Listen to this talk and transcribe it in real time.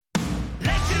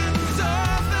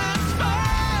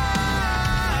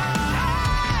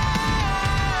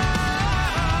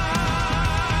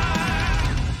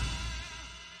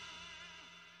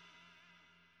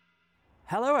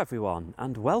Hello everyone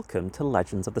and welcome to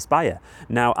Legends of the Spire.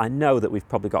 Now I know that we've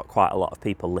probably got quite a lot of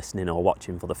people listening or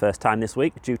watching for the first time this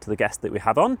week due to the guest that we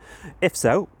have on. If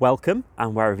so, welcome,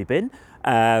 and where have you been?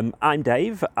 I'm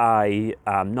Dave. I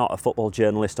am not a football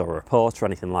journalist or a reporter or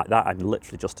anything like that. I'm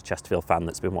literally just a Chesterfield fan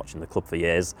that's been watching the club for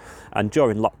years, and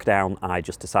during lockdown I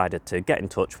just decided to get in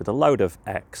touch with a load of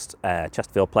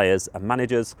ex-Chesterfield players and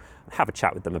managers, have a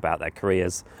chat with them about their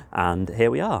careers, and here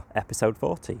we are, episode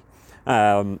 40.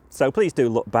 So please do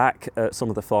look back at some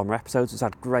of the former episodes. We've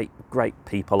had great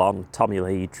people on, Tommy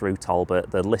Lee, Drew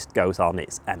Talbot, the list goes on,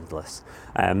 it's endless.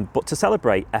 But to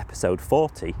celebrate episode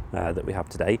 40 that we have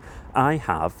today, I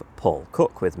have Paul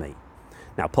Cook with me.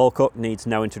 Now Paul Cook needs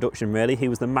no introduction really. He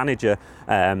was the manager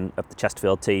of the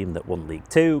Chesterfield team that won League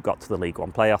Two, got to the League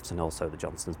One playoffs and also the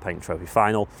Johnstone's Paint Trophy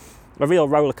final. A real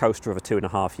roller coaster of a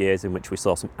 2.5 years in which we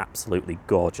saw some absolutely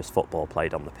gorgeous football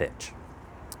played on the pitch.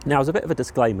 Now, as a bit of a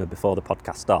disclaimer before the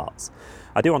podcast starts,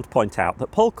 I do want to point out that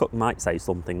Paul Cook might say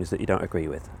some things that you don't agree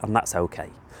with, and that's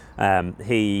okay.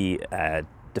 He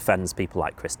defends people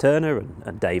like Chris Turner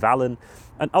and Dave Allen,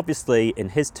 and obviously in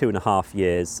his 2.5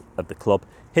 years of the club,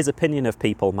 his opinion of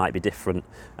people might be different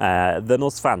than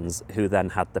us fans who then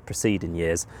had the preceding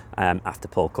years after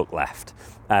Paul Cook left.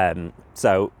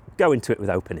 So go into it with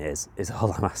open ears is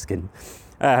all I'm asking.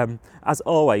 As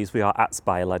always, we are at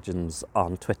Spire Legends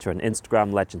on Twitter and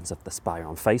Instagram, Legends of the Spire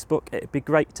on Facebook. It'd be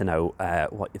great to know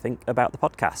what you think about the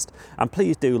podcast. And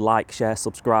please do like, share,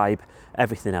 subscribe,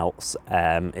 everything else.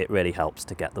 It really helps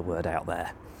to get the word out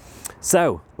there.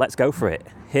 So let's go for it.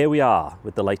 Here we are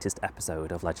with the latest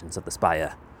episode of Legends of the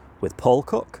Spire with Paul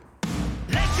Cook.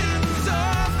 Legends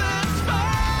of the Spire.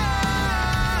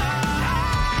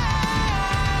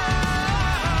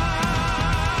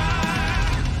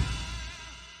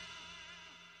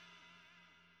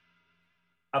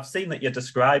 I've seen that you're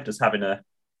described as having a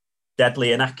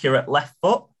deadly inaccurate left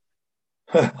foot.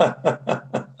 Is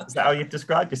that how you've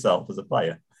described yourself as a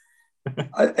player?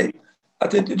 I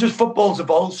think just football's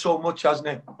evolved so much, hasn't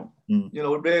it? Mm. You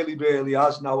know, it really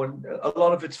has now, and a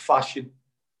lot of it's fashion.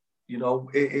 You know,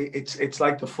 it's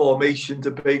like the formation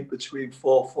debate between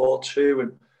 4-4-2,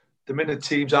 and the minute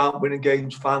teams aren't winning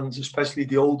games, fans, especially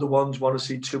the older ones, want to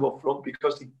see two up front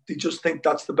because they just think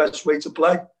that's the best way to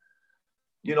play.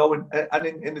 You know, and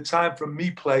in the time from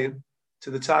me playing to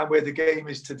the time where the game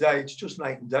is today, it's just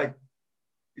night and day.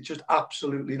 It's just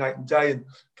absolutely night and day. And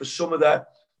for some of the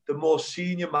more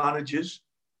senior managers,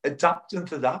 adapting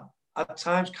to that at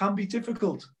times can be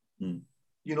difficult. Mm.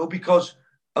 You know, because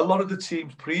a lot of the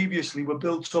teams previously were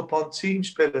built up on team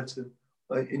spirit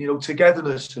and you know,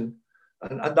 togetherness and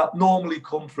that normally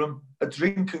come from a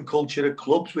drinking culture at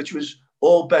clubs, which was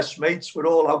all best mates. We're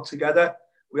all out together.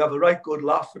 We have a right good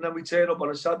laugh, and then we turn up on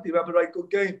a Saturday, we have a right good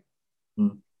game.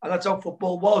 Mm. And that's how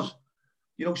football was.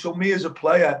 You know, so me as a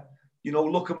player, you know,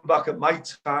 looking back at my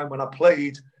time when I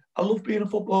played, I love being a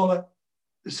footballer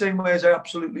the same way as I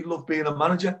absolutely love being a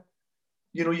manager.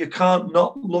 You know, you can't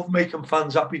not love making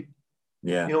fans happy.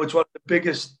 Yeah. You know, it's one of the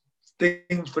biggest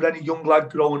things for any young lad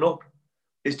growing up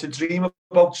is to dream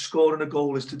about scoring a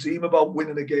goal, is to dream about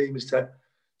winning a game, is to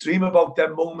dream about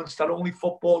them moments that only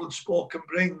football and sport can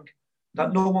bring,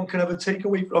 that no one can ever take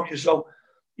away from you. So,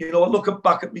 you know, looking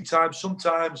back at my time,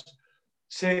 sometimes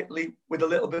certainly with a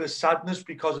little bit of sadness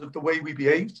because of the way we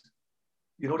behaved.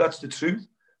 You know, that's the truth.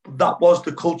 But that was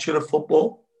the culture of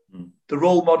football. Mm. The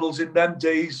role models in them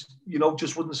days, you know,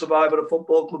 just wouldn't survive at a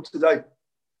football club today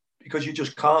because you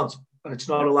just can't. And it's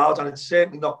not allowed, and it's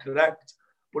certainly not correct.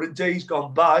 But in days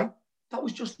gone by, that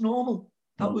was just normal.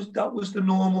 That was the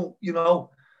normal, you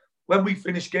know. When we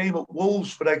finished game at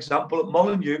Wolves, for example, at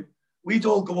Molineux, we'd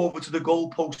all go over to the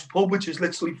Goalpost pub, which is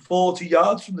literally 40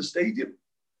 yards from the stadium.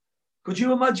 Could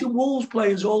you imagine Wolves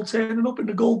players all turning up in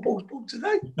the Goalpost pub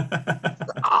today?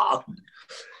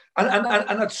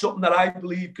 And that's something that I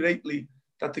believe greatly,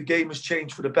 that the game has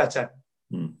changed for the better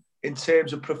in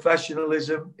terms of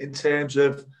professionalism, in terms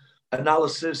of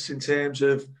analysis, in terms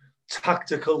of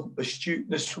tactical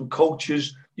astuteness from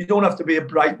coaches. You don't have to be a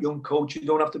bright young coach. You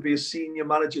don't have to be a senior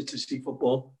manager to see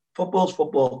football. Football's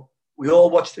football. We all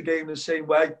watch the game the same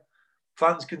way.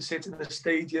 Fans can sit in the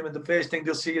stadium and the first thing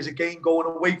they'll see is a game going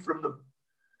away from them.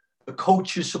 The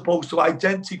coach is supposed to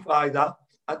identify that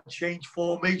and change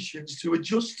formations to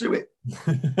adjust to it.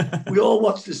 We all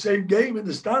watch the same game in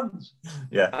the stands.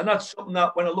 Yeah. And that's something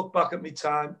that when I look back at my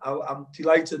time, I'm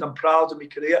delighted, I'm proud of my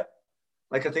career.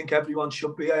 Like I think everyone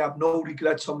should be. I have no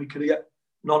regrets on my career,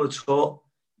 none at all.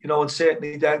 You know, and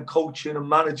certainly then coaching and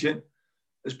managing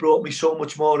has brought me so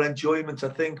much more enjoyment, I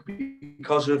think,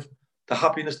 because of the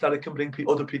happiness that it can bring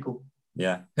other people.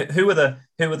 Yeah. Who were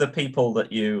the people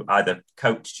that you either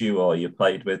coached you or you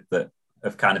played with that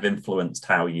have kind of influenced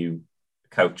how you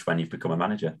coach when you've become a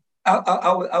manager?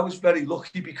 I was very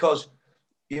lucky because,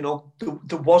 you know,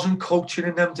 there wasn't coaching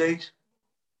in them days.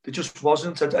 There just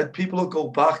wasn't. And people will go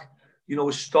back, you know,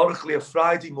 historically, a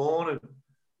Friday morning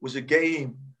was a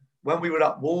game. When we were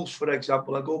at Wolves, for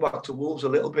example, I go back to Wolves a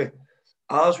little bit.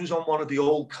 Ours was on one of the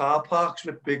old car parks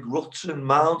with big ruts and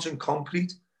mounds and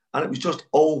concrete. And it was just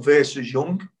old versus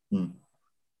young. Mm.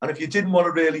 And if you didn't want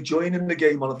to really join in the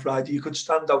game on a Friday, you could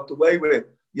stand out the way with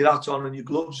your hat on and your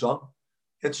gloves on.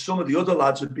 Yet some of the other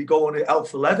lads would be going to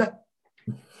Alpha Leather.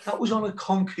 That was on a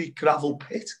concrete gravel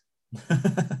pit.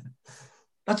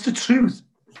 That's the truth.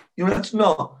 You know, that's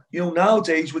not. You know,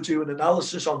 nowadays we're doing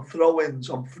analysis on throw-ins,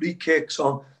 on free kicks,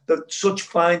 on such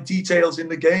fine details in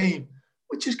the game,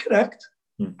 which is correct.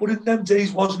 Mm. But in them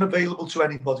days, wasn't available to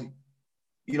anybody.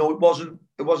 You know, it wasn't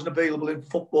available in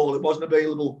football. It wasn't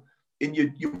available in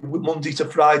your Monday to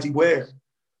Friday work.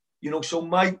 You know, so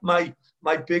my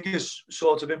biggest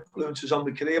sort of influences on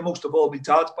my career, most of all, my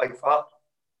dad by far,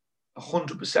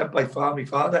 100% by far, my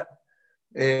father.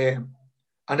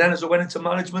 And then as I went into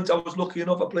management, I was lucky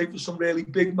enough, I played for some really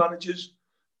big managers,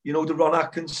 you know, the Ron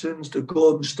Atkinsons, the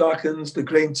Gordon Strackens, the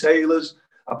Graham Taylors.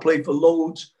 I played for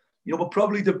loads, you know, but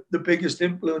probably the biggest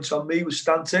influence on me was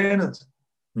Stan Ternent.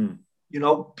 Hmm. You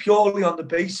know, purely on the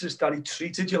basis that he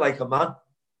treated you like a man.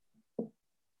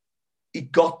 He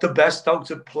got the best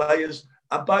out of players.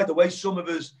 And by the way, some of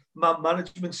his man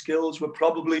management skills were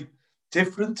probably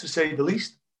different, to say the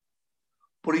least.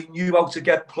 But he knew how to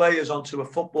get players onto a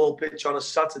football pitch on a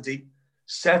Saturday,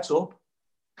 set up,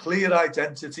 clear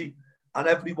identity, and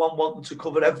everyone wanting to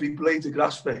cover every blade of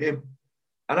grass for him.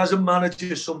 And as a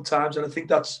manager sometimes, and I think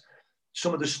that's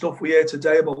some of the stuff we hear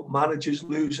today about managers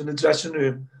losing the dressing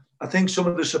room, I think some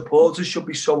of the supporters should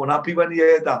be so unhappy when they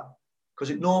hear that,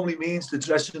 because it normally means the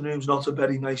dressing room's not a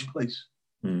very nice place.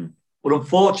 Mm. But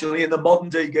unfortunately, in the modern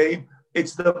day game,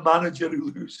 it's the manager who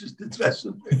loses the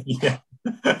dressing room. Yeah.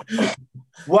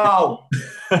 Wow.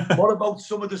 What about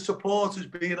some of the supporters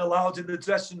being allowed in the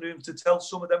dressing room to tell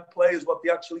some of them players what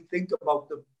they actually think about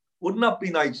them? Wouldn't that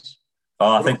be nice?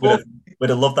 Oh, I think we'd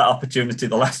have loved that opportunity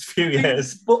the last few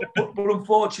years. But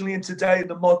unfortunately, in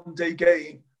the modern day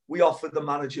game, we offer the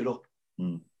manager up.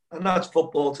 Mm. And that's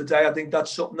football today. I think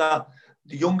that's something that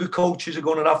the younger coaches are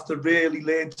going to have to really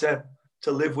learn to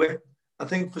live with. I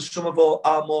think for some of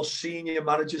our more senior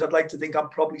managers, I'd like to think I'm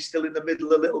probably still in the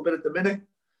middle a little bit at the minute.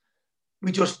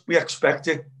 We expect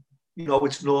it. You know,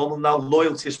 it's normal now.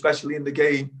 Loyalty, especially in the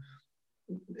game,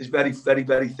 is very, very,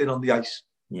 very thin on the ice.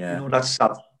 Yeah. You know, that's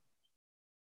sad.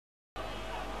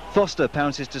 Foster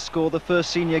pounces to score the first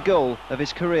senior goal of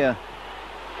his career.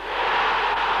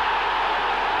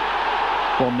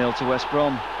 1-0 to West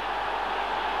Brom.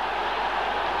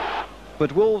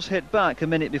 But Wolves hit back a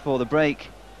minute before the break.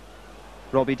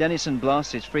 Robbie Dennison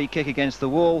blasts his free kick against the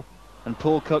wall, and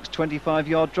Paul Cook's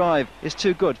 25-yard drive is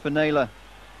too good for Naylor.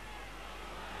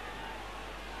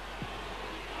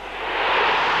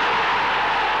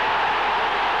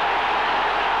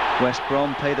 West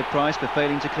Brom pay the price for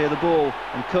failing to clear the ball,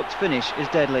 and Cook's finish is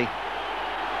deadly.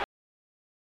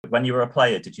 When you were a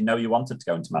player, did you know you wanted to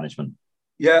go into management?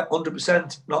 Yeah,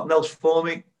 100%. Nothing else for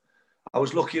me. I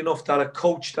was lucky enough that I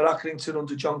coached at Accrington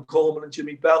under John Coleman and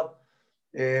Jimmy Bell.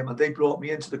 And they brought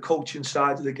me into the coaching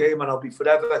side of the game, and I'll be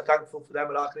forever thankful for them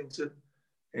at Accrington.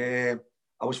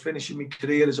 I was finishing my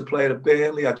career as a player at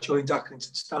Burnley. I joined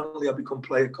Accrington Stanley. I become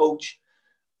player coach.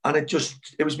 And it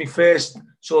was my first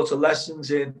sort of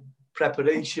lessons in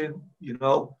preparation, you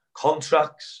know,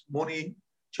 contracts, money.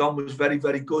 John was very,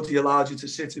 very good. He allowed you to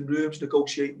sit in rooms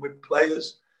negotiating with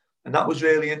players. And that was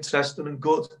really interesting and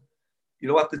good. You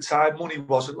know, at the time, money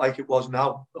wasn't like it was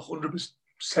now. 100%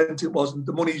 it wasn't.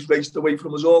 The money's raced away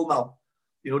from us all now.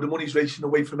 You know, the money's racing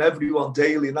away from everyone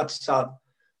daily, and that's sad.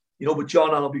 You know, but John,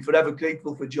 and I'll be forever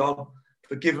grateful for John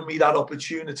for giving me that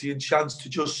opportunity and chance to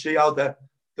just see how the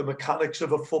mechanics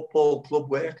of a football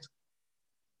club worked.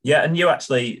 Yeah, and you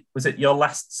actually, was it your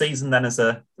last season then as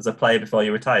a player before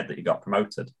you retired that you got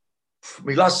promoted?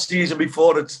 My last season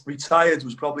before I retired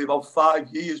was probably about 5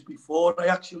 years before I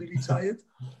actually retired.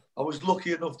 I was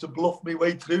lucky enough to bluff my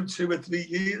way through 2 or 3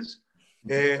 years.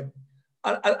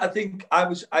 I think I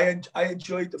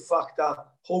enjoyed the fact that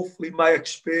hopefully my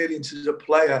experience as a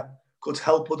player could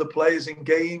help other players in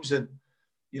games and,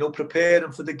 you know, prepare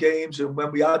them for the games. And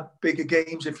when we had bigger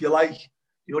games, if you like,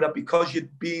 you know, that because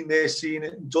you'd been there, seen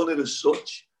it and done it as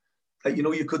such, that, you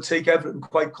know, you could take everything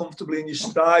quite comfortably in your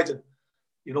stride. And,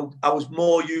 you know, I was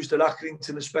more used at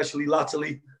Accrington, especially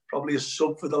latterly, probably a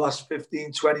sub for the last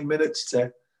 15, 20 minutes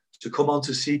to come on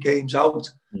to see games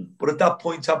out. But at that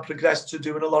point, I progressed to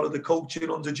doing a lot of the coaching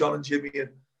under John and Jimmy. And,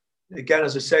 again,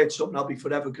 as I say, it's something I'll be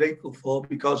forever grateful for,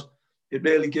 because it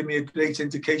really gave me a great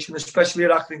indication, especially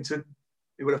at Accrington.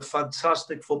 They were a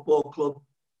fantastic football club,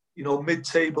 you know,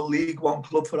 mid-table League One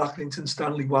club for Accrington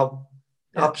Stanley. Wow,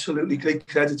 absolutely great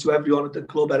credit to everyone at the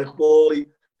club, Eric Worley,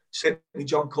 certainly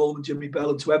John Coleman, Jimmy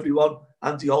Bell, and to everyone,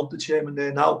 Andy Holt, the chairman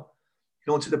there now,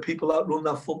 you know, to the people that run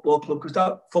that football club, because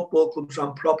that football club's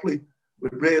run properly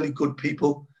with really good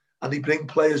people, and they bring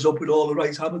players up with all the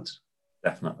right habits.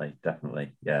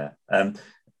 Definitely, yeah.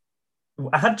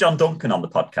 I had John Duncan on the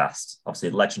podcast, obviously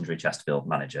a legendary Chesterfield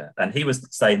manager, and he was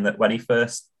saying that when he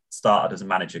first started as a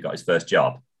manager, got his first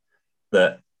job,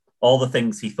 that all the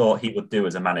things he thought he would do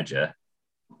as a manager,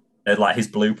 like his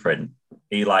blueprint,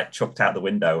 he like chucked out the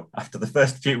window after the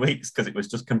first few weeks because it was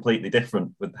just completely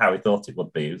different with how he thought it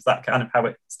would be. Was that kind of how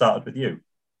it started with you?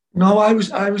 No, I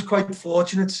was quite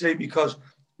fortunate to say, because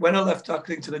when I left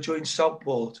Accrington, I joined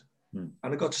Southport. And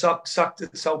I got sacked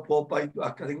at Southport by, I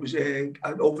think it was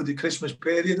over the Christmas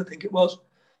period, I think it was.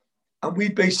 And we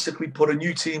basically put a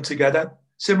new team together,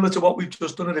 similar to what we've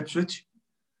just done at Ipswich.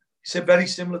 He said very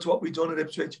similar to what we've done at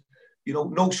Ipswich. You know,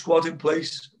 no squad in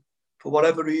place for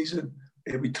whatever reason.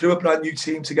 We threw a brand new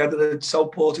team together at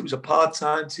Southport. It was a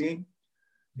part-time team.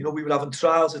 You know, we were having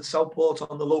trials at Southport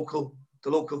on the local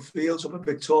fields up at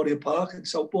Victoria Park in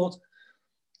Southport.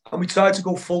 And we tried to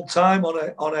go full-time on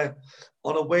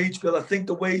a wage bill. I think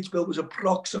the wage bill was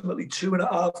approximately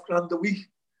 £2,500 a week,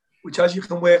 which, as you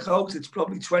can work out, it's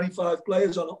probably 25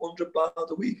 players on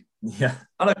 £100 a week. Yeah.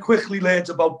 And I quickly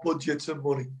learned about budgets and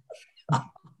money.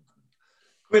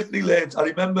 Quickly learned. I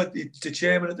remember the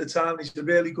chairman at the time, he's a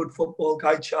really good football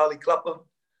guy, Charlie Clapham.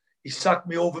 He sacked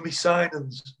me over my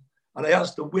signings. And I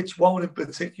asked him which one in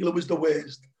particular was the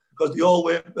worst, because they all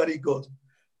weren't very good.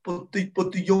 But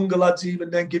the younger lads even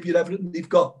then give you everything they've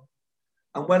got.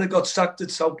 And when I got sacked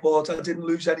at Southport, I didn't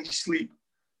lose any sleep,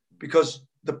 because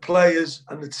the players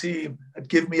and the team had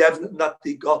given me everything that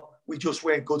they got. We just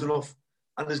weren't good enough.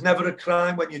 And there's never a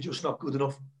crime when you're just not good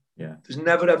enough. Yeah. There's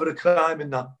never, ever a crime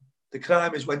in that. The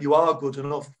crime is when you are good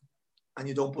enough and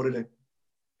you don't put it in.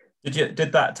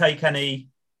 Did that take any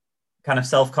kind of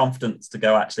self-confidence to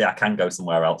go, actually, I can go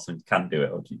somewhere else and can do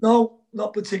it? Or do you... No,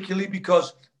 not particularly,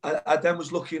 because I then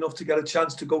was lucky enough to get a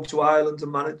chance to go to Ireland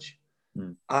and manage.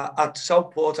 At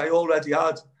Southport, I already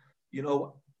had, you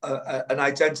know, an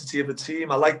identity of a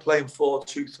team. I like playing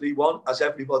 4-2-3-1, as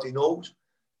everybody knows.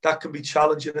 That can be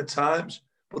challenging at times,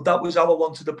 but that was how I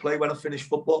wanted to play when I finished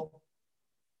football.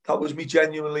 That was me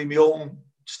genuinely, my own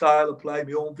style of play,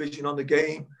 my own vision on the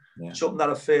game, something that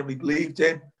I firmly believed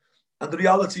in. And the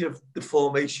reality of the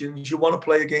formations, you want to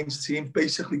play against teams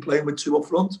basically playing with two up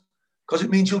front, because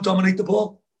it means you'll dominate the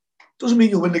ball. Doesn't mean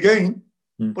you'll win the game,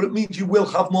 but it means you will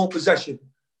have more possession.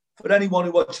 For anyone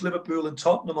who watched Liverpool and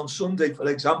Tottenham on Sunday, for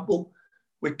example,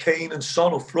 with Kane and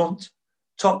Son up front,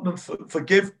 Tottenham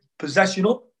forgive possession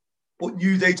up, but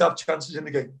knew they'd have chances in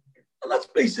the game. And that's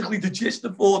basically the gist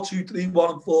of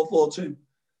 4-2-3-1 and 4-4-2.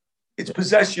 It's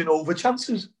possession over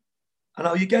chances and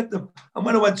how you get them. And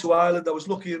when I went to Ireland, I was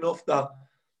lucky enough that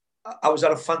I was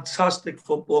at a fantastic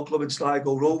football club in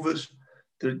Sligo Rovers.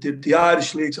 The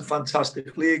Irish League's a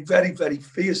fantastic league, very, very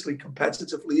fiercely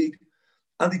competitive league.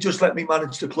 And they just let me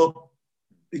manage the club.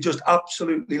 They just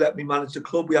absolutely let me manage the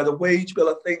club. We had a wage bill,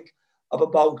 I think, of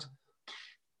about,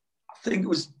 it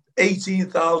was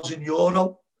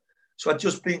 €18,000. So I'd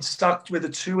just been sacked with a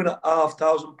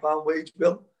 £2,500 wage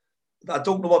bill. I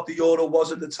don't know what the euro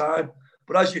was at the time,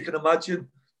 but as you can imagine,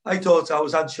 I thought I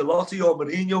was Ancelotti or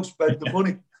Mourinho spending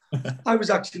money. I was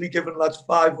actually giving lads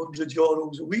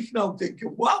 €500 a week now,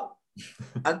 thinking, wow.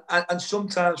 And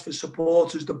sometimes for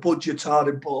supporters, the budgets are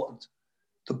important.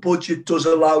 The budget does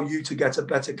allow you to get a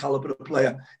better calibre of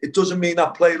player. It doesn't mean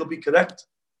that player will be correct,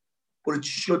 but it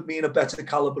should mean a better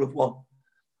calibre of one.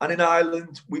 And in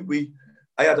Ireland,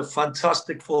 I had a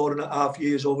fantastic 4.5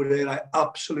 years over there. I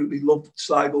absolutely loved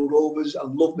Sligo Rovers. I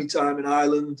loved my time in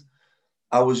Ireland.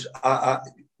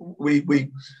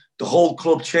 The whole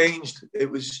club changed.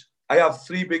 I have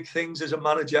three big things as a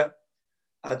manager.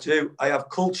 I have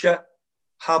culture,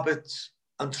 habits,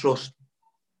 and trust.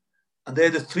 And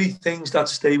they're the three things that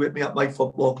stay with me at my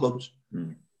football clubs.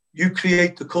 You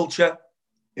create the culture.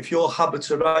 If your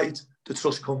habits are right, the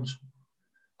trust comes.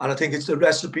 And I think it's the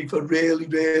recipe for really,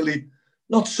 really,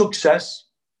 not success,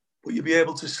 but you'll be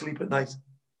able to sleep at night.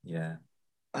 Yeah.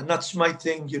 And that's my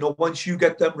thing. You know, once you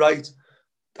get them right,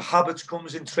 the habits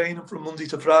comes in training from Monday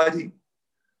to Friday.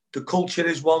 The culture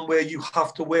is one where you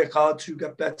have to work hard to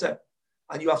get better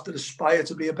and you have to aspire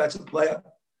to be a better player.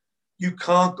 You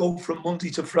can't go from Monday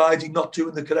to Friday not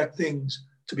doing the correct things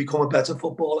to become a better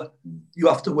footballer. You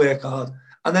have to work hard.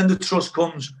 And then the trust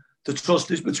comes The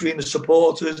trust is between the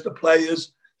supporters, the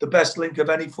players. The best link of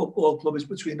any football club is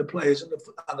between the players and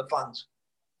the fans.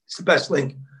 It's the best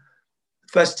link.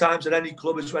 The best times at any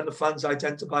club is when the fans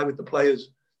identify with the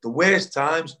players. The worst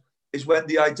times is when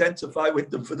they identify with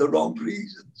them for the wrong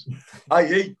reasons.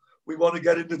 I.e., we want to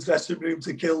get in the dressing room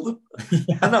to kill them.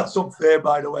 And that's unfair,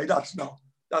 by the way. That's not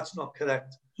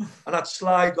correct. And at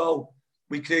Sligo,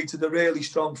 we created a really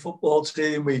strong football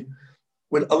team.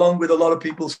 Along with a lot of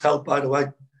people's help, by the way.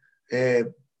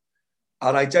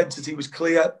 Our identity was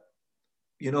clear.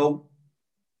 You know,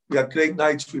 we had great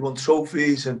nights. We won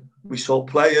trophies and we sold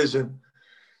players. And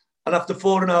after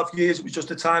 4.5 years, it was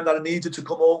just a time that I needed to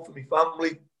come home for my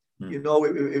family. You know,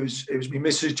 it was my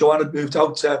missus, Joanne, had moved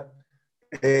out to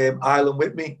Ireland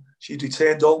with me. She'd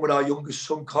returned home with our youngest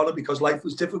son, Connor, because life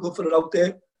was difficult for her out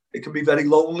there. It can be very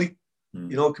lonely.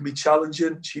 You know, it can be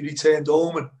challenging. She returned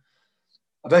home, and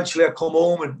eventually I come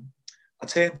home and I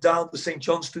turned down the St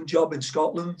Johnstone job in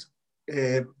Scotland.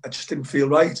 I just didn't feel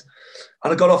right.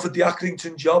 And I got offered the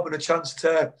Accrington job and a chance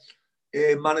to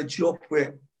manage up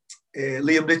with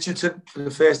Liam Richardson for the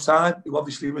first time, who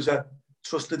obviously was a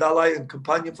trusted ally and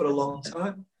companion for a long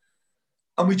time.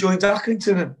 And we joined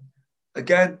Accrington. And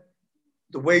again,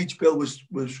 the wage bill was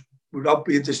without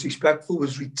being disrespectful,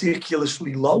 was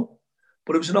ridiculously low.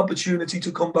 But it was an opportunity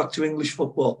to come back to English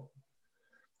football.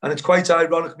 And it's quite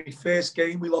ironic. My first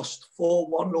game, we lost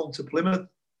 4-1 home to Plymouth.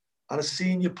 And a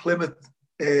senior Plymouth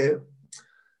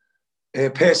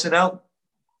personnel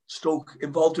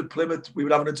involved with Plymouth, we were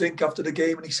having a drink after the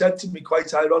game, and he said to me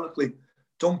quite ironically,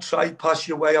 "Don't try pass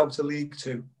your way out to League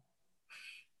Two."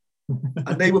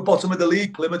 And they were bottom of the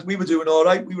league, Plymouth. We were doing all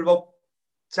right. We were about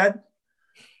 10th.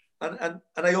 And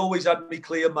I always had my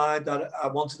clear mind that I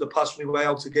wanted to pass my way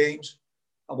out to games.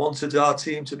 I wanted our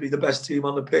team to be the best team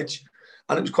on the pitch.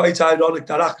 And it was quite ironic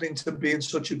that Accrington, being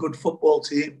such a good football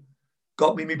team,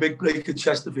 got me my big break at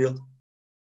Chesterfield.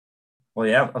 Well,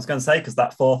 yeah, I was going to say, because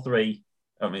that 4-3,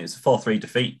 I mean, it's a 4-3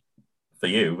 defeat for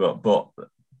you, but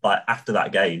like after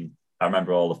that game, I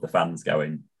remember all of the fans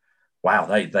going, wow,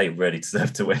 they really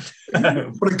deserve to win.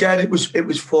 But again, it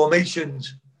was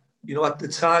formations. You know, at the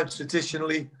time,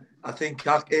 traditionally, I think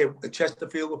at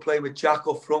Chesterfield were playing with Jack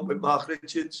up front with Mark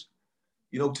Richards.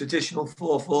 You know, traditional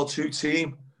 4-4-2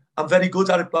 team. I'm very good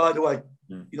at it, by the way.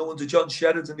 You know, under John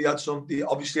Sheridan, they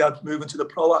obviously had moving to the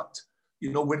Pro Act,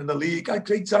 you know, winning the league. I had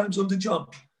great times under John.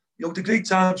 You know, the great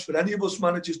times for any of us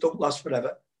managers don't last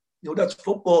forever. You know, that's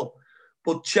football.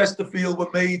 But Chesterfield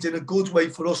were made in a good way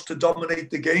for us to dominate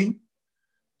the game,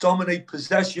 dominate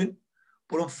possession,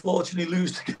 but unfortunately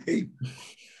lose the game.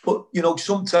 But, you know,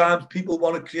 sometimes people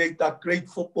want to create that great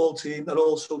football team that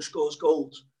also scores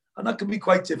goals. And that can be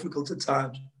quite difficult at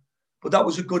times. But that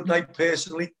was a good night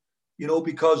personally, you know,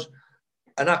 because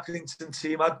an Accrington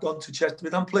team had gone to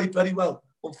Chesterfield and played very well.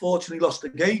 Unfortunately, lost the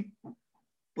game,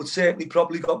 but certainly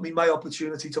probably got me my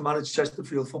opportunity to manage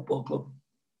Chesterfield Football Club.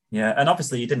 Yeah, and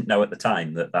obviously you didn't know at the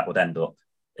time that would end up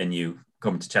in you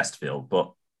coming to Chesterfield.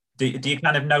 But do you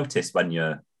kind of notice when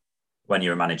you're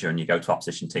a manager and you go to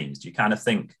opposition teams, do you kind of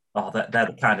think, oh, they're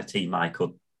the kind of team I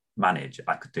could manage,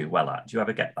 I could do well at? Do you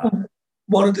ever get that?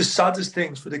 One of the saddest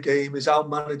things for the game is how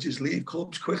managers leave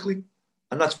clubs quickly,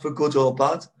 and that's for good or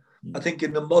bad. I think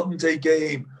in the modern day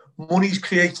game, money's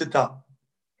created that.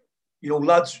 You know,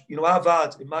 lads, you know, I've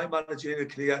had in my managerial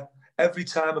career, every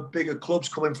time a bigger club's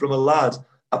coming from a lad,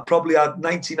 I've probably had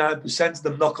 99% of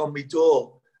them knock on my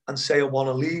door and say, I want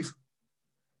to leave.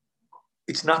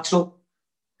 It's natural.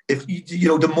 If you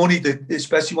know, the money,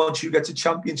 especially once you get to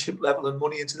championship level and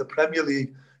money into the Premier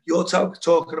League, you're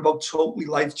talking about totally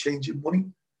life-changing money.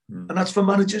 And that's for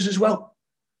managers as well.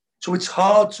 So it's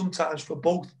hard sometimes for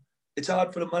both. It's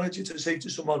hard for a manager to say to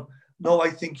someone, no, I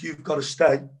think you've got to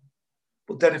stay.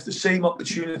 But then if the same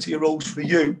opportunity arose for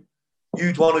you,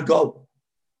 you'd want to go.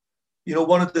 You know,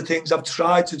 one of the things I've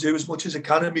tried to do as much as I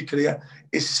can in my career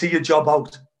is see a job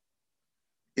out.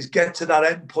 Is get to that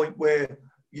end point where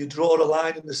you draw a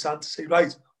line in the sand to say,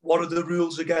 right, what are the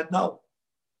rules again now?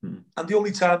 And the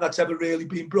only time that's ever really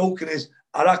been broken is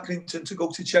at Accrington to go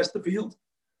to Chesterfield.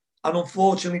 And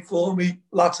unfortunately for me,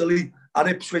 latterly, at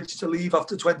Ipswich to leave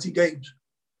after 20 games.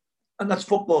 And that's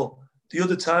football. The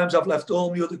other times I've left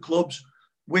all my other clubs,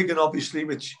 Wigan obviously,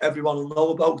 which everyone will know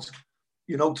about,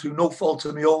 you know, through no fault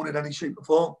of my own in any shape or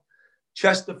form.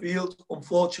 Chesterfield,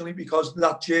 unfortunately, because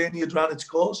that journey had ran its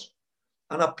course.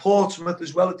 And at Portsmouth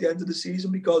as well at the end of the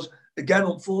season, because, again,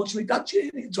 unfortunately, that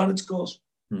journey had run its course.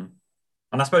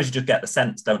 And I suppose you just get the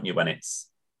sense, don't you, when it's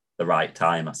the right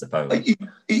time, I suppose.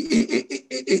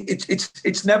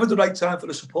 It's never the right time for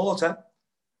the supporter.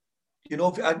 You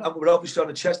know, and we're obviously on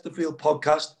a Chesterfield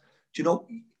podcast. You know,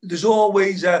 there's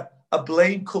always a a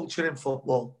blame culture in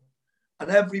football, and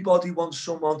everybody wants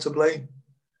someone to blame.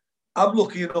 I'm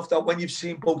lucky enough that when you've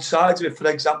seen both sides of it, for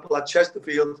example, at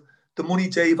Chesterfield, the money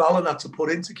Dave Allen had to put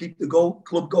in to keep the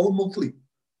club going monthly.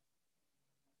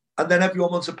 And then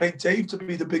everyone wants to paint Dave to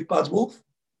be the big bad wolf.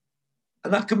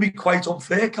 And that can be quite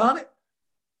unfair, can't it?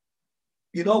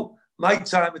 You know, my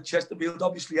time at Chesterfield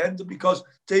obviously ended because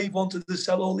Dave wanted to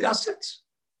sell all the assets.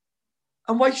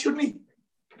 And why shouldn't he?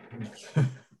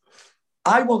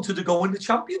 I wanted to go in the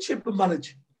Championship and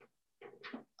manage.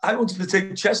 I wanted to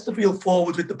take Chesterfield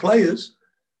forward with the players,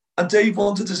 and Dave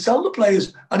wanted to sell the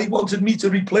players, and he wanted me to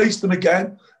replace them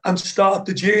again and start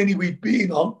the journey we'd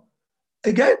been on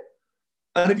again.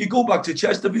 And if you go back to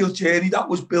Chesterfield's journey, that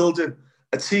was building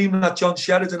a team that John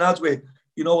Sheridan had with,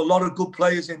 you know, a lot of good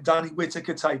players in Danny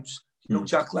Whitaker types, you know,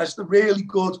 Jack Lester, really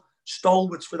good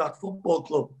stalwarts for that football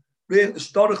club, really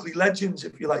historically legends,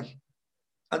 if you like.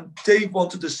 And Dave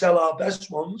wanted to sell our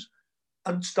best ones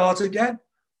and start again.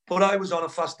 But I was on a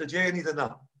faster journey than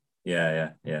that.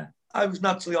 Yeah. I was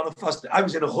naturally on a faster. I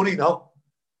was in a hurry now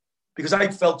because I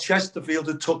felt Chesterfield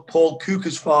had took Paul Cook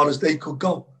as far as they could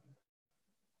go.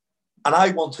 And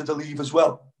I wanted to leave as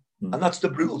well. And that's the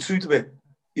brutal truth of it.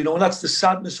 You know, and that's the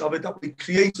sadness of it, that we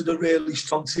created a really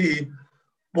strong team.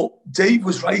 But Dave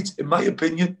was right, in my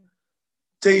opinion.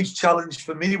 Dave's challenge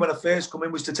for me when I first come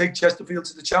in was to take Chesterfield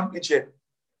to the Championship.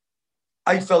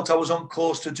 I felt I was on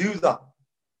course to do that.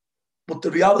 But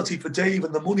the reality for Dave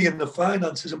and the money and the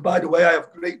finances, and by the way, I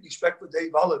have great respect for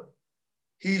Dave Allen.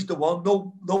 He's the one.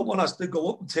 No one has to go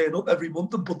up and turn up every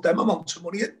month and put them amounts of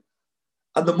money in.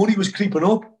 And the money was creeping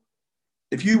up.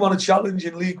 If you want a challenge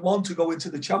in League One to go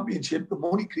into the Championship, the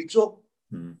money creeps up.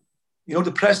 You know,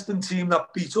 the Preston team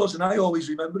that beat us, and I always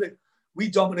remember it, we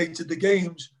dominated the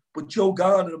games, but Joe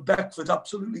Garner and Beckford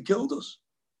absolutely killed us.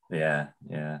 Yeah.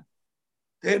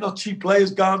 They're not cheap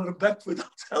players, Garner and Beckford,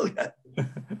 I'll tell you.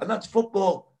 And that's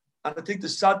football. And I think the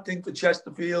sad thing for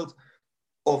Chesterfield,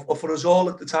 or for us all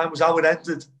at the time, was how it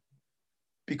ended.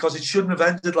 Because it shouldn't have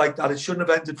ended like that. It shouldn't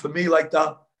have ended for me like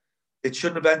that. It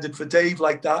shouldn't have ended for Dave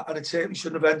like that. And it certainly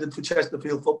shouldn't have ended for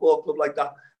Chesterfield Football Club like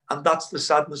that. And that's the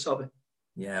sadness of it.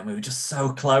 Yeah, we were just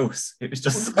so close. It was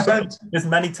just there's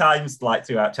many times like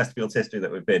throughout Chesterfield's history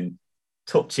that we've been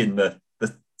touching the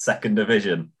second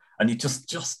division, and you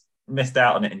just missed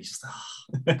out on it, and you just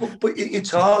but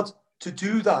it's hard to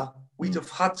do that. We'd have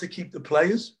had to keep the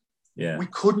players. Yeah, we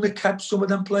couldn't have kept some of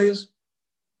them players.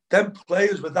 Them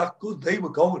players were that good. They were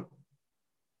going.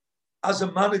 As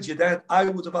a manager, then I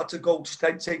would have had to go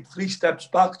take 3 steps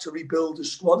back to rebuild the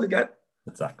squad again.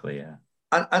 Exactly. Yeah.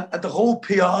 And the whole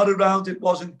PR around it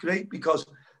wasn't great, because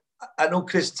I know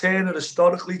Chris Turner,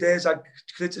 historically, there's a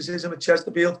criticism at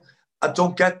Chesterfield. I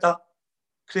don't get that.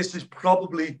 Chris is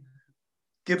probably,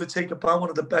 give or take a pound, one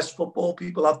of the best football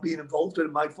people I've been involved with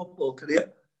in my football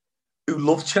career, who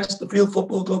loved Chesterfield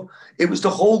Football Club. It was the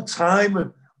whole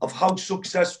time of how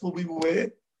successful we were.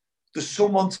 There's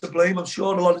someone to blame. I'm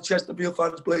sure a lot of Chesterfield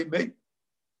fans blame me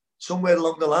somewhere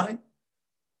along the line.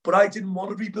 But I didn't want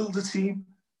to rebuild a team.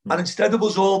 And instead of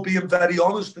us all being very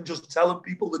honest and just telling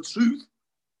people the truth,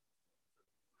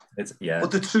 but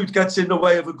the truth gets in the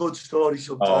way of a good story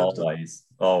sometimes.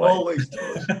 Always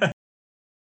does.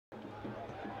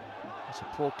 It's a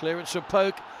poor clearance from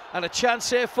Poke, and a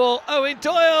chance here for Owen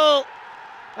Doyle.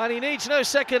 And he needs no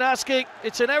second asking.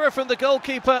 It's an error from the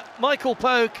goalkeeper, Michael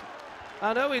Poke.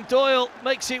 And Owen Doyle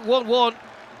makes it 1-1.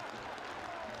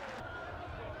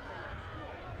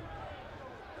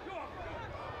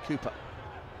 Cooper.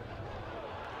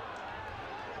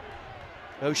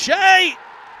 O'Shea!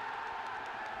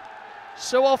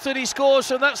 So often he scores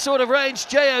from that sort of range,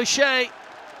 Jay O'Shea.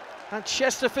 And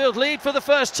Chesterfield lead for the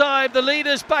first time. The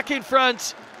leaders back in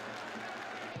front.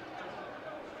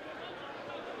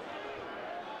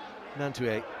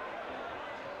 Nantoué.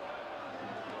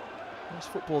 Nice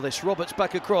football this. Roberts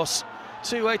back across.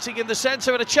 2 waiting in the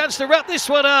centre, and a chance to wrap this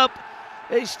one up.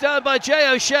 It's done by Jay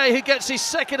O'Shea, who gets his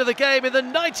second of the game in the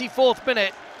 94th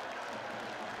minute.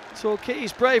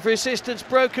 Torquay's bravery assistance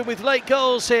broken with late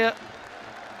goals here.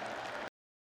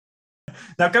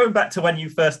 Now, going back to when you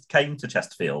first came to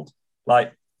Chesterfield,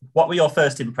 like, what were your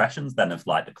first impressions then of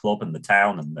like the club and the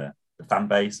town and the fan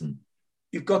base? And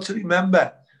you've got to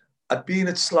remember, I'd been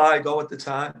at Sligo at the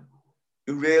time,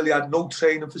 who really had no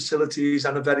training facilities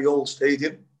and a very old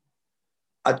stadium.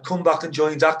 I'd come back and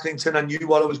joined Accrington. I knew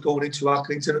what I was going into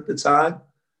Accrington at the time.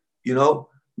 You know,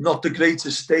 not the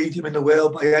greatest stadium in the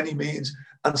world by any means,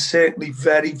 and certainly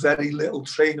very, very little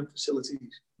training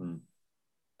facilities.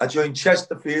 I joined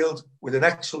Chesterfield with an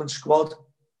excellent squad,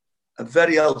 a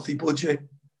very healthy budget,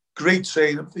 great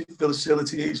training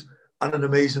facilities, and an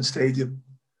amazing stadium.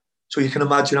 So you can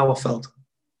imagine how I felt.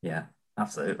 Yeah,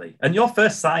 absolutely. And your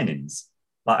first signings,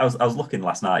 like I was looking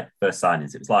last night, first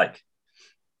signings, it was like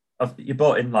you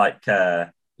bought in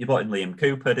Liam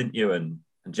Cooper, didn't you? And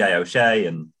Jay O'Shea,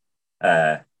 and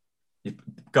you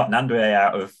got an Andre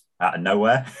out of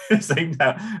nowhere,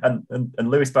 and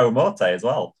Lewis Beaumorte as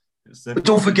well. But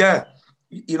don't forget,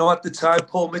 at the time,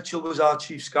 Paul Mitchell was our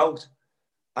chief scout.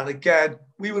 And again,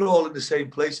 we were all in the same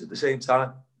place at the same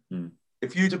time.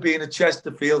 If you'd have been at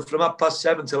Chesterfield from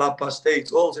 7:30 till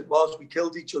 8:30, all it was, we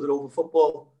killed each other over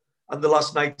football and the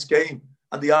last night's game,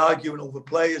 and the arguing over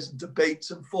players and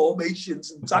debates and formations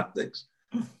and tactics.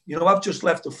 I've just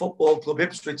left a football club,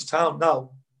 Ipswich Town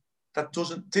now, that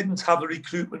didn't have a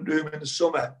recruitment room in the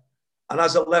summer. And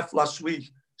as I left last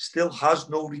week, still has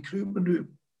no recruitment room.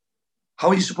 How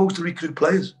are you supposed to recruit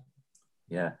players?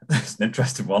 Yeah, that's an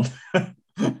interesting one.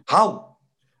 How?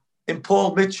 In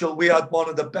Paul Mitchell, we had one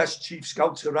of the best chief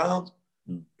scouts around,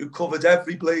 who covered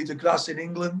every blade of grass in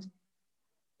England,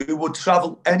 who would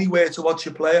travel anywhere to watch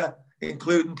a player,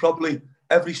 including probably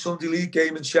every Sunday League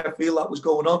game in Sheffield that was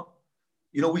going on.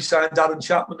 We signed Aaron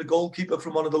Chapman, the goalkeeper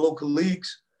from one of the local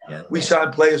leagues. Yeah. We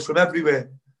signed players from everywhere.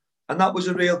 And that was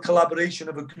a real collaboration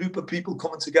of a group of people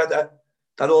coming together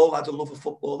that all had a love of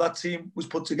football. That team was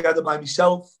put together by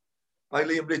myself, by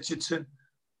Liam Richardson,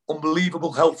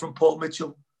 unbelievable help from Paul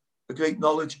Mitchell, a great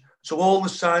knowledge. So all the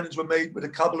signings were made with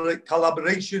a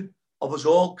collaboration of us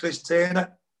all. Chris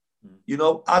Turner,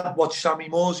 I'd watched Sammy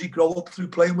Morsey grow up through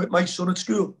playing with my son at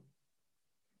school.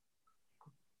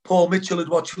 Paul Mitchell had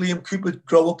watched Liam Cooper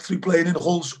grow up through playing in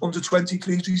Hull's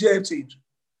under-23s reserve teams.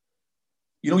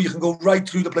 You can go right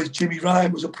through the place. Jimmy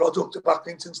Ryan was a product of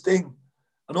Accrington's thing.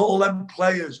 And all them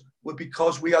players were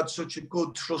because we had such a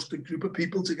good, trusted group of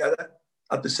people together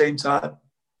at the same time.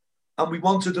 And we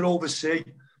wanted to oversee.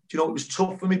 It was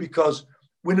tough for me because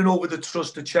winning over the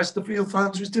trust of Chesterfield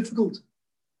fans was difficult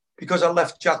because I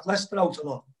left Jack Lester out a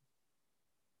lot.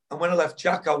 And when I left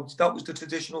Jack out, that was the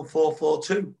traditional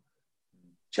 4-4-2.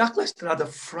 Jack Lester had a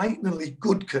frighteningly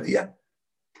good career.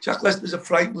 Jack Lester's a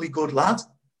frighteningly good lad.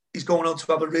 He's going on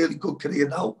to have a really good career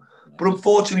now. But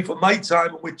unfortunately for my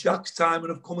time and with Jack's time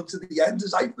and of coming to the end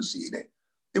as I've foreseen it,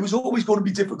 it was always going to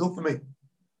be difficult for me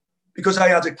because I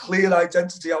had a clear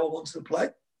identity how I wanted to play.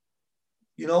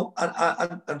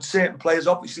 And certain players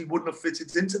obviously wouldn't have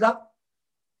fitted into that.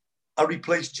 I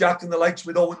replaced Jack and the likes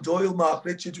with Owen Doyle. Mark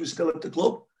Richards was still at the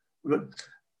club.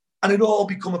 And it all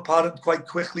became apparent quite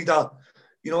quickly that,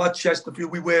 at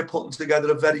Chesterfield, we were putting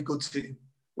together a very good team,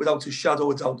 without a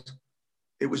shadow of doubt.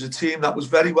 It was a team that was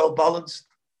very well balanced.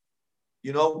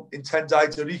 In Tendai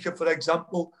Dorica, for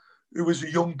example, who was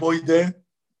a young boy there,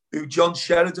 who John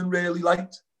Sheridan really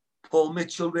liked, Paul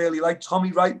Mitchell really liked,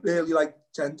 Tommy Wright really liked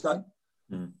Tendai.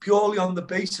 Purely on the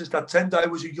basis that Tendai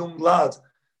was a young lad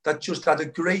that just had a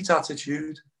great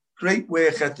attitude, great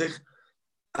work ethic,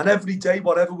 and every day,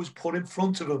 whatever was put in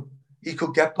front of him, he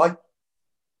could get by.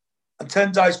 And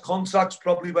Tendai's contracts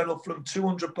probably went up from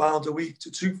 £200 a week to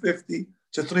 £250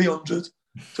 to £300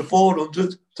 to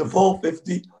 £400 to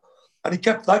 £450. And he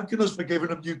kept thanking us for giving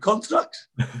him new contracts.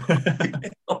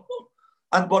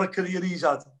 And what a career he's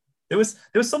had. There was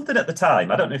something at the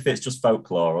time, I don't know if it's just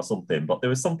folklore or something, but there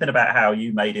was something about how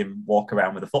you made him walk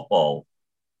around with a football.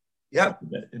 Yeah.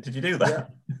 Did you do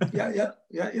that?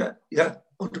 Yeah.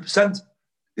 100%.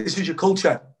 This is your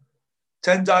culture.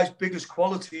 Tendai's biggest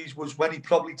qualities was when he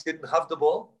probably didn't have the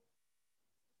ball.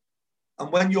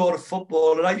 And when you're a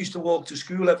footballer, I used to walk to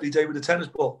school every day with a tennis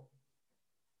ball.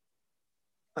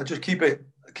 And just keep it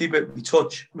in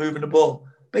touch, moving the ball.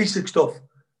 Basic stuff.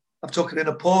 I've took it in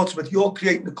a Portsmouth. You're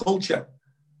creating the culture.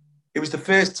 It was the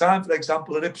first time, for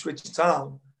example, at Ipswich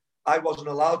Town, I wasn't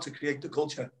allowed to create the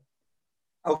culture.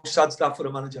 How sad's that for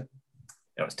a manager?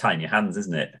 It was tying your hands,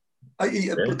 isn't it?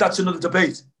 But that's another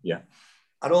debate. Yeah.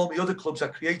 At all the other clubs, I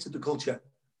created the culture.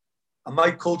 And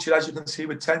my culture, as you can see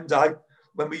with Tendai,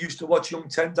 when we used to watch young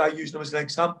Tendai, using him as an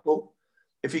example,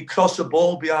 if he crossed a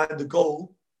ball behind the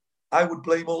goal, I would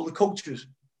blame all the coaches.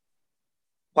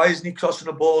 Why isn't he crossing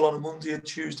a ball on a Monday, a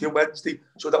Tuesday, a Wednesday?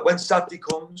 So that when Saturday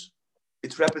comes,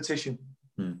 it's repetition.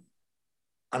 And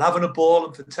having a ball,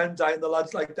 and for Tendai and the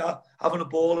lads like that, having a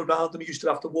ball around them, you used to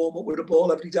have to warm up with a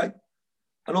ball every day.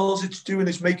 And all it's doing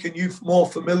is making you more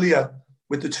familiar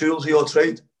with the tools of your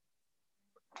trade.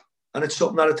 And it's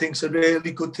something that I think is a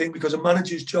really good thing, because a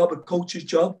manager's job, a coach's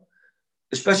job,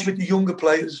 especially with the younger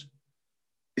players,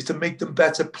 is to make them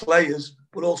better players,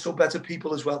 but also better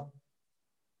people as well.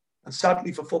 And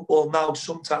sadly for football now,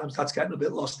 sometimes that's getting a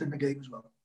bit lost in the game as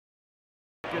well.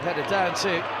 Good header down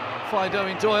to find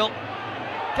Owen Doyle.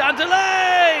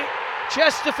 Candelay!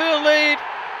 Chesterfield lead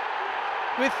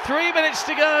with 3 minutes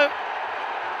to go.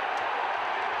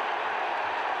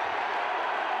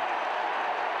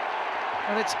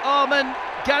 And it's Armand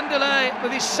Gandelet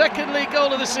with his second league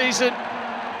goal of the season.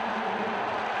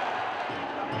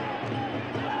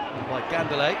 By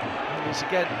Gandelet, he's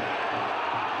again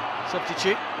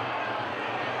substitute.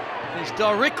 There's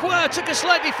Darikwa, took a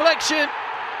slight deflection,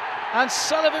 and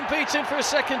Sullivan beat him for a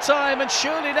second time, and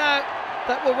surely now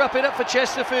that will wrap it up for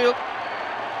Chesterfield.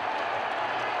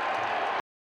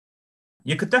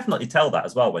 You could definitely tell that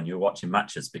as well when you were watching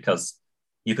matches, because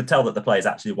you could tell that the players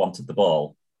actually wanted the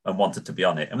ball and wanted to be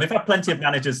on it. And we've had plenty of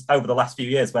managers over the last few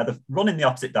years where they've run in the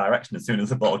opposite direction as soon as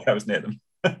the ball goes near them.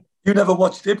 You never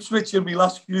watched Ipswich in my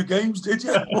last few games, did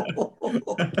you?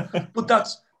 But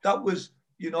that was,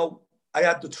 I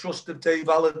had the trust of Dave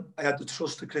Allen. I had the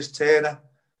trust of Chris Turner.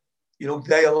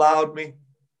 They allowed me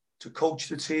to coach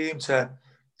the team, to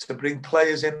bring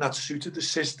players in that suited the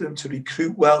system, to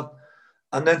recruit well,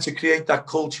 and then to create that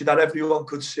culture that everyone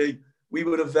could see. We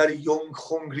were a very young,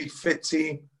 hungry, fit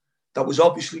team that was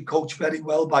obviously coached very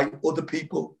well by other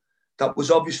people. That was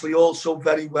obviously also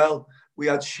very well. We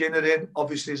had Shinner in,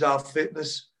 obviously, as our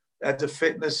fitness, head of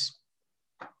fitness.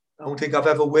 I don't think I've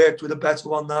ever worked with a better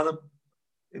one than him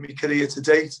in my career to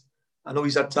date. I know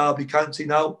he's at Derby County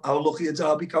now. How lucky at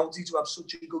Derby County to have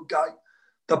such a good guy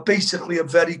that basically are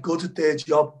very good at their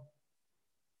job.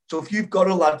 So if you've got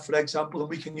a lad, for example, and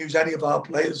we can use any of our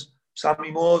players,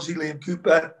 Sammy Morsey, Liam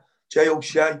Cooper, Jay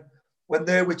O'Shea, when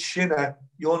they're with Shinner,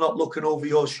 you're not looking over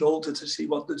your shoulder to see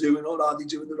what they're doing or are they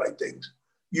doing the right things.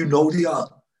 You know they are.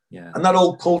 Yeah. And that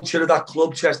old culture of that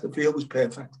club, Chesterfield, was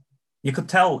perfect. You could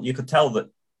tell that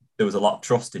there was a lot of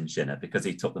trust in Shinner because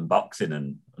he took them boxing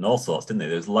and all sorts, didn't he?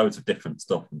 There's loads of different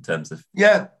stuff in terms of...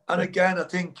 Yeah, and again, I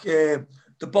think the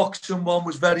boxing one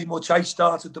was very much... I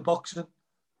started the boxing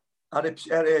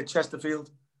at Chesterfield.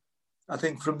 I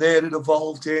think from there it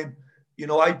evolved in...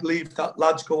 I believe that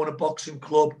lads going to a boxing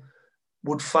club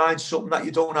would find something that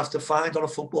you don't have to find on a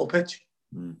football pitch,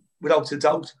 without a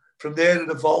doubt. From there it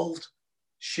evolved.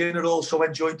 Shinner also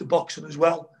enjoyed the boxing as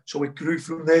well, so it grew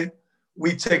from there.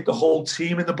 We take the whole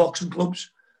team in the boxing clubs.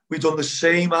 We've done the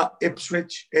same at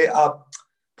Ipswich, at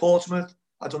Portsmouth.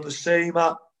 I've done the same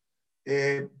at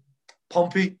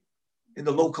Pompey, in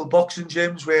the local boxing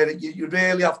gyms, where you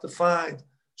really have to find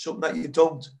something that you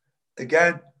don't.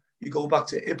 Again, you go back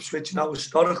to Ipswich now,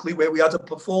 historically, where we had a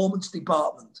performance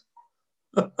department.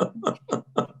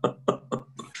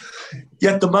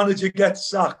 Yet the manager gets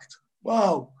sacked.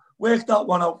 Wow. Work that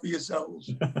one out for yourselves.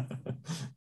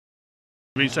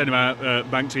 Been saying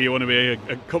about Banks, you want to be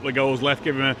a couple of goals left,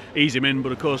 give him an ease him in,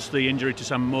 but of course the injury to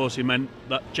Sam Morsey meant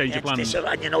that change of plans.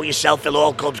 And you know yourself, Phil,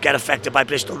 all clubs get affected by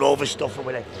Bristol Rovers stuff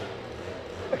with it.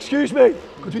 Excuse me,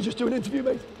 could we just do an interview,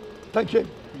 mate? Thank you.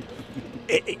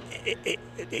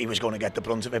 He was going to get the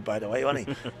brunt of it, by the way, wasn't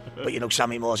he? But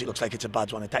Sammy Morsey looks like it's a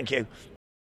bad one. Thank you.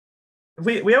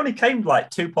 We only came like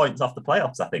 2 points off the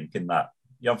playoffs, I think, in that.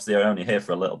 You obviously are only here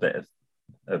for a little bit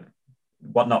of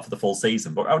not for the full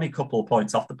season, but only a couple of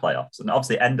points off the playoffs, and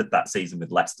obviously ended that season with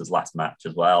Leicester's last match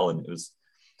as well. And it was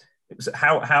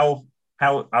how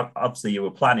obviously you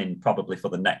were planning probably for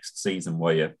the next season,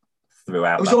 were you?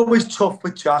 Throughout, it was always tough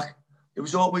with Jack. It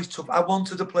was always tough. I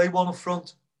wanted to play one up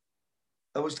front.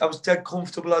 I was dead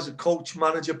comfortable as a coach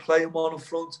manager playing one up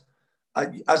front.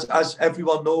 As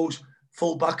everyone knows,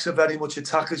 full-backs are very much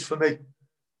attackers for me.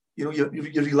 You're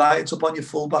reliant upon your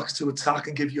full-backs to attack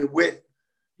and give you width.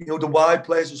 The wide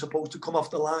players are supposed to come off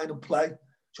the line and play.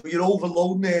 So you're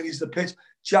overloading areas of the pitch.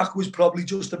 Jack was probably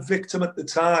just a victim at the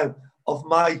time of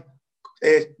my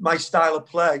style of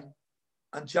play.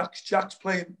 And Jack's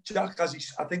playing. Jack, I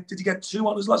think, did he get 2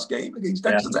 on his last game against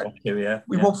Exeter?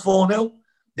 We won 4-0.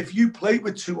 If you played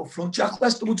with 2 up front, Jack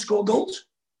Lester would score goals.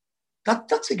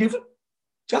 That's a given.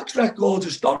 Jack's record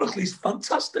historically is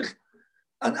fantastic.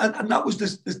 And that was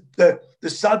the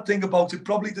sad thing about it.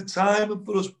 Probably the timing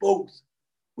for us both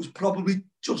was probably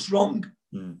just wrong.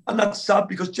 And that's sad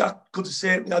because Jack could have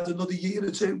certainly had another year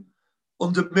or 2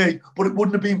 under me, but it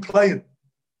wouldn't have been playing.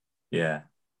 Yeah.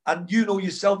 And you know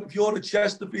yourself, if you're a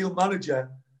Chesterfield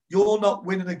manager, you're not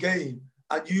winning a game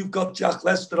and you've got Jack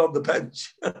Lester on the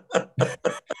bench.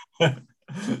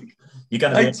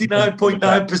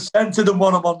 99.9% of them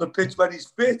want him on the pitch when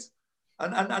he's fit.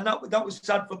 And that was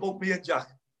sad for both me and Jack.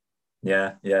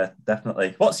 Yeah,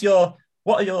 definitely. What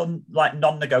are your like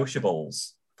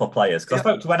non-negotiables for players?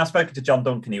 Because when I spoke to John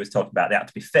Duncan, he was talking about they had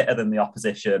to be fitter than the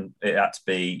opposition. It had to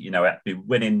be, it had to be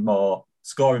winning more,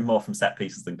 scoring more from set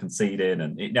pieces than conceding,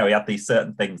 and he had these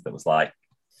certain things that was like.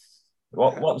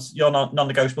 What was your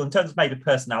non-negotiable in terms of maybe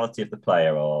personality of the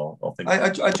player or things?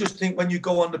 I just think when you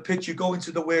go on the pitch, you go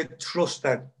into the word trust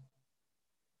then.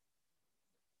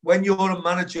 When you're a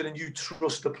manager and you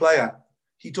trust the player,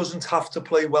 he doesn't have to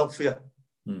play well for you.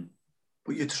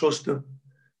 but you trust them.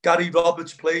 Gary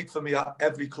Roberts played for me at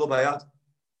every club I had.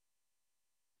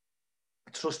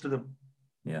 I trusted him.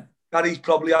 Yeah. Gary's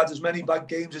probably had as many bad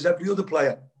games as every other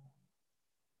player,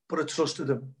 but I trusted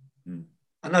him.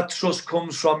 And that trust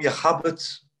comes from your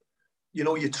habits. You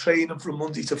know, you're training from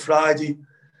Monday to Friday,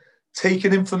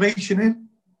 taking information in,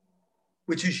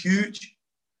 which is huge.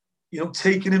 You know,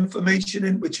 taking information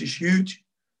in, which is huge.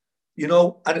 You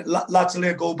know, and latterly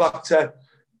I go back to,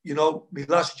 you know, my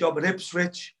last job at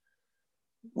Ipswich,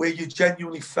 where you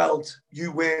genuinely felt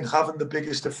you weren't having the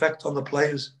biggest effect on the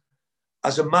players.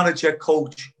 As a manager,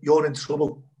 coach, you're in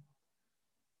trouble.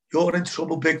 You're in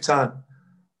trouble big time.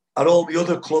 At all the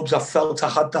other clubs, I felt I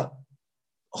had that.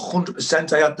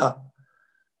 100% I had that.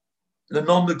 The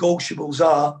non-negotiables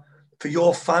are for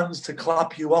your fans to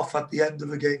clap you off at the end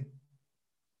of a game.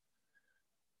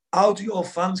 How do your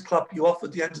fans clap you off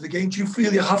at the end of the game? Do you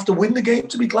feel you have to win the game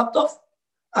to be clapped off?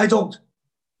 I don't.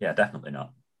 Yeah, definitely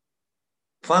not.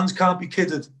 Fans can't be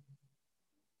kidded.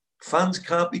 Fans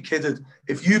can't be kidded.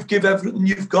 If you've given everything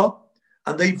you've got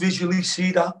and they visually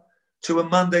see that, to a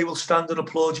man, they will stand and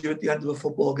applaud you at the end of a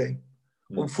football game.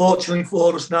 Unfortunately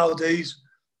for us nowadays,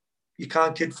 you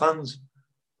can't kid fans.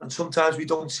 And sometimes we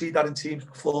don't see that in teams'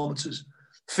 performances.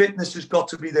 Fitness has got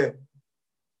to be there.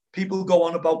 People go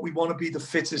on about we want to be the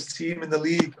fittest team in the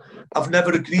league. I've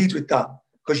never agreed with that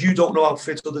because you don't know how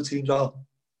fit other teams are.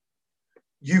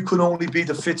 You can only be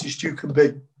the fittest you can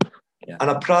be. Yeah. And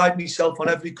I pride myself on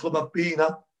every club I've been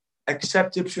at,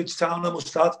 except Ipswich Town, I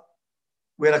must add,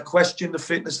 where I question the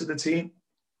fitness of the team.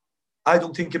 I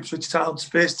don't think Ipswich Town's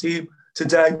first team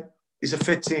today is a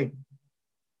fit team.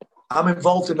 I'm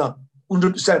involved in that,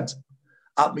 100%.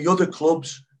 At my other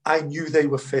clubs, I knew they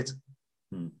were fit.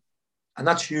 And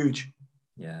that's huge.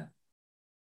 Yeah.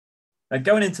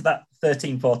 Going into that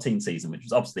 13-14 season, which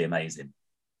was obviously amazing,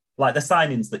 like the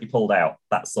signings that you pulled out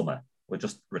that summer were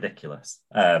just ridiculous.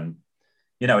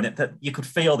 You know, and you could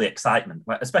feel the excitement,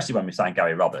 especially when we signed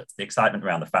Gary Roberts, the excitement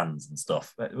around the fans and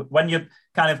stuff. When you're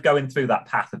kind of going through that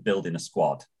path of building a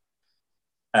squad,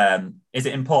 is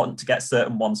it important to get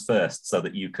certain ones first so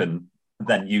that you can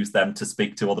then use them to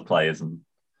speak to other players? And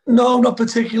no, not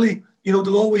particularly. You know,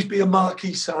 there'll always be a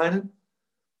marquee signing.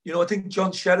 You know, I think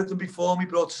John Sheridan before me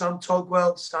brought Sam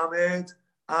Togwell, Sam Aird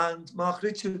and Mark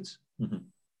Richards.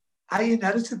 I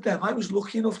inherited them. I was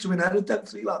lucky enough to inherit them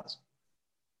three lads.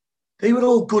 They were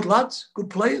all good lads, good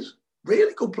players,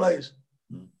 really good players.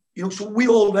 You know, so we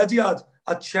already had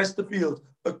at Chesterfield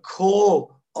a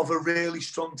core of a really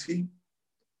strong team.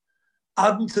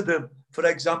 Adding to them, for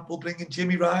example, bringing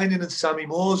Jimmy Ryan in and Sammy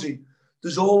Morsey,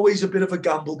 there's always a bit of a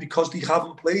gamble because they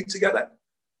haven't played together.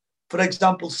 For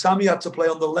example, Sammy had to play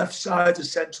on the left side of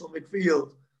central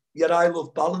midfield, yet I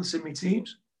love balancing my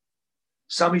teams.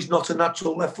 Sammy's not a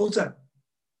natural left footer,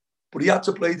 but he had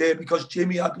to play there because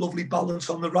Jimmy had lovely balance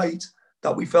on the right,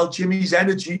 that we felt Jimmy's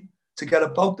energy to get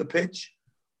about the pitch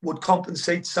would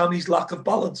compensate Sammy's lack of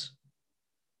balance.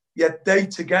 Yet they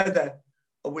together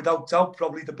are without doubt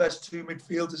probably the best two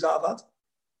midfielders I've had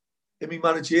in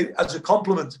my manager as a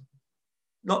compliment.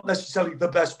 Not necessarily the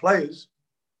best players,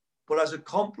 but as a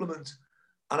compliment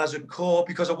and as a core,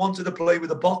 because I wanted to play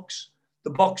with a box, the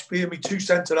box being me two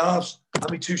centre-halves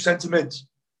and me two centre-mids.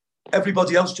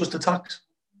 Everybody else just attacks.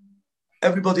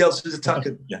 Everybody else is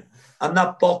attacking. Yeah. And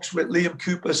that box with Liam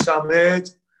Cooper, Sam Aird,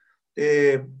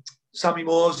 Sammy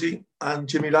Morsey and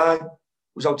Jimmy Ryan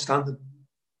was outstanding.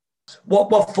 What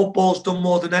football's done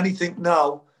more than anything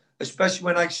now, especially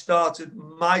when I started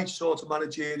my sort of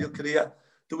managerial career,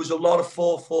 there was a lot of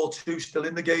 4-4-2 still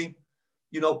in the game.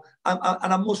 You know, and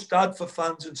I must add for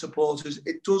fans and supporters,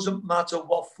 it doesn't matter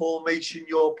what formation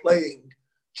you're playing,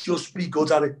 just be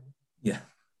good at it. Yeah.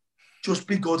 Just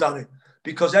be good at it.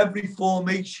 Because every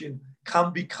formation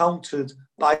can be countered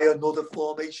by another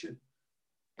formation.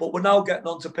 But we're now getting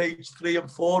on to page 3 and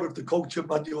 4 of the coaching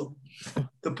manual.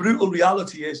 The brutal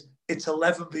reality is it's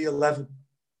 11v11.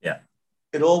 Yeah.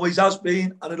 It always has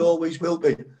been and it always will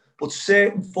be. But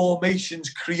certain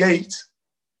formations create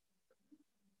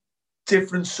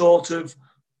different sort of,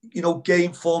 you know,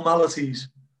 game formalities.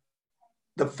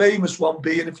 The famous one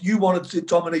being, if you wanted to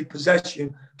dominate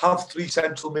possession, have 3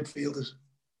 central midfielders.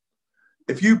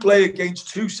 If you play against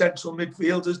 2 central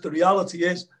midfielders, the reality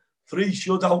is 3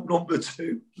 should outnumber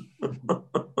 2.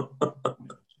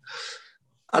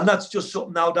 And that's just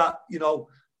something now that, you know,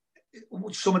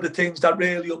 some of the things that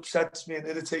really upsets me and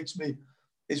irritates me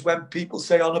is when people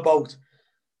say on about,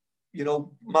 you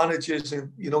know, managers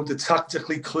and, you know, the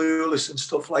tactically clueless and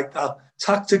stuff like that.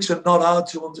 Tactics are not hard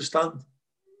to understand.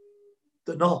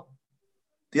 They're not.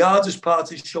 The hardest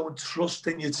part is showing trust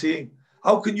in your team.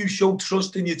 How can you show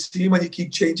trust in your team when you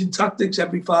keep changing tactics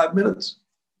every 5 minutes?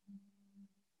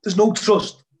 There's no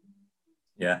trust.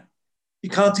 Yeah. You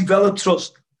can't develop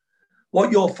trust.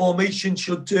 What your formation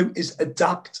should do is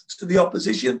adapt to the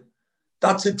opposition.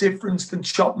 That's a difference than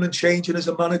chopping and changing as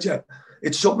a manager.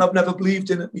 It's something I've never believed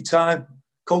in at my time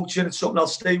coaching. It's something I'll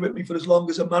stay with me for as long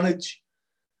as I manage.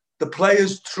 The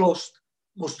players' trust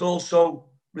must also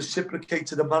reciprocate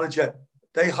to the manager.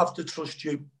 They have to trust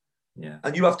you. Yeah.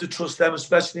 And you have to trust them,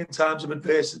 especially in times of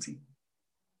adversity.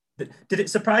 Did it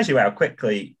surprise you how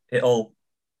quickly it all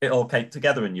came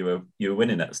together and you were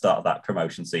winning at the start of that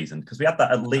promotion season? Because we had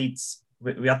that at Leeds.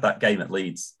 We had that game at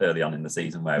Leeds early on in the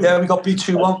season where we got beat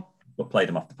 2-1. But played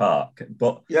them off the park.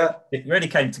 But it really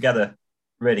came together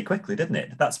really quickly, didn't it?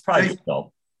 Did that surprise you at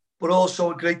all? But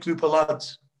also a great group of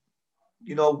lads.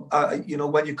 When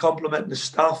you're complimenting the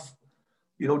staff,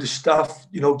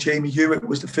 Jamie Hewitt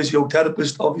was the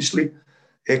physiotherapist, obviously.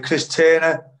 Chris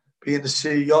Turner being the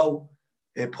CEO.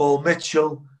 Paul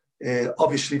Mitchell,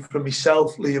 obviously from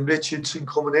myself, Liam Richardson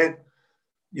coming in.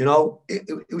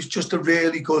 It was just a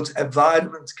really good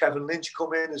environment. Kevin Lynch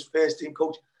come in as first team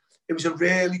coach. It was a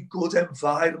really good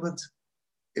environment.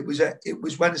 It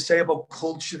was when I say about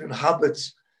culture and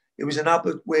habits, it was an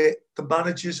habit where the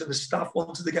managers and the staff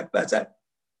wanted to get better.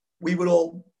 We were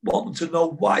all wanting to know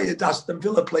why had Aston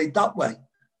Villa played that way.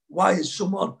 Why is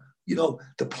someone,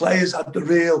 the players had the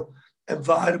real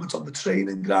environment on the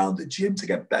training ground, the gym to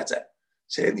get better.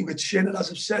 Certainly with Shinner,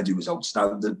 as I've said, he was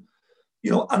outstanding.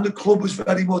 And the club was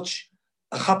very much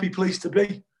a happy place to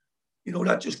be.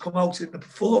 That just come out in the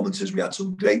performances. We had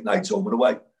some great nights home and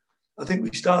away. I think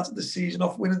we started the season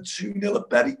off winning 2-0 at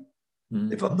Bury,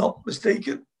 if I'm not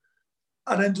mistaken,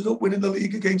 and ended up winning the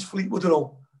league against Fleetwood at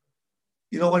home.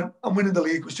 And winning the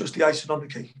league was just the icing on the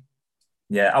cake.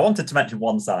 Yeah, I wanted to mention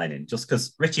one signing just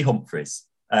because Richie Humphries,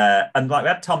 and we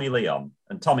had Tommy Lee on,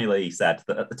 and Tommy Lee said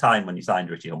that at the time when you signed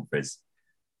Richie Humphries,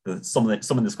 some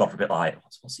in the squad were a bit like,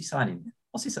 what's he signing?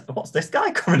 What's this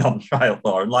guy coming on trial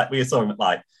for? And we saw him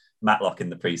at Matlock in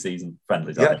the pre-season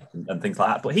friendlies and things like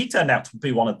that. But he turned out to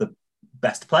be one of the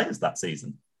best players that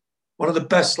season. One of the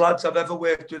best lads I've ever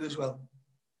worked with as well.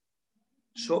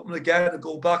 Something again to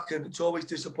go back, and it's always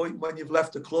disappointing when you've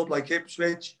left a club like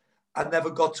Ipswich and never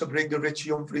got to bring a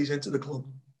Richie Humphries into the club.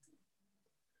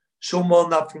 Someone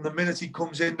that from the minute he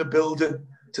comes in the building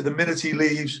to the minute he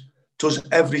leaves does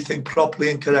everything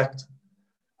properly and correct.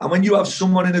 And when you have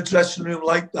someone in a dressing room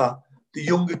like that, the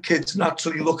younger kids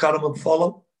naturally look at him and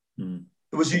follow.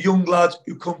 There was a young lad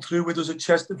who come through with us at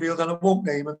Chesterfield, and I won't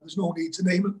name him. There's no need to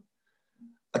name him.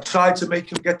 I tried to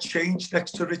make him get changed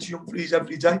next to Richie Humphries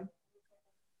every day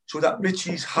so that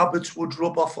Richie's habits would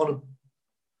rub off on him.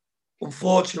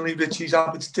 Unfortunately, Richie's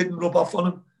habits didn't rub off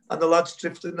on him, and the lad's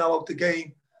drifted now out the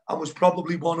game and was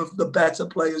probably one of the better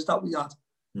players that we had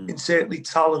in certainly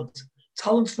talent.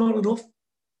 Talent's not enough.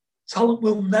 Talent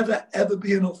will never, ever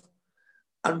be enough.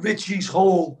 And Richie's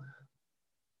whole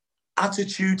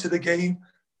attitude to the game,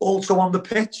 also on the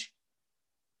pitch,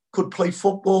 could play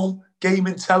football, game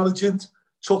intelligent,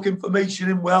 took information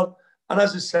in well. And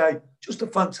as I say, just a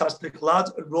fantastic lad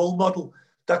and role model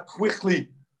that quickly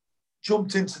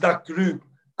jumped into that group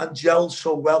and gelled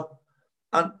so well.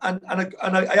 And I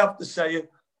have to say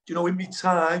it, in my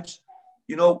times,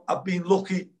 I've been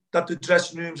lucky that the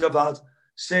dressing rooms I've had,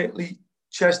 certainly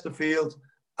Chesterfield,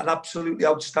 an absolutely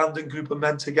outstanding group of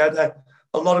men together.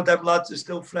 A lot of them lads are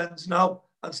still friends now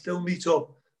and still meet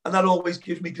up. And that always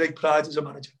gives me great pride as a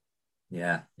manager.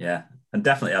 Yeah. And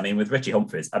definitely, with Richie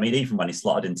Humphries, even when he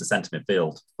slotted into centre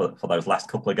midfield for those last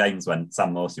couple of games when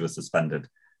Sam Morsey was suspended,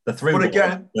 the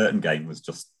Burton game was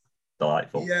just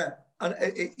delightful. Yeah. And,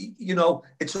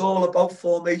 it's all about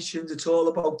formations. It's all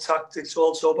about tactics,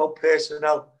 also about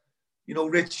personnel.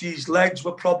 Richie's legs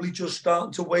were probably just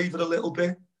starting to waver a little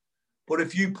bit. But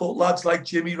if you put lads like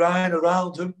Jimmy Ryan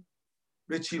around him,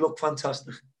 Richie looked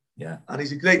fantastic. Yeah. And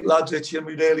he's a great lad, Richie, and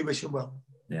we really wish him well.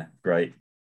 Yeah, great.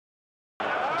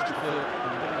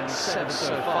 7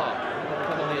 so far.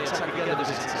 Come on the attack again, the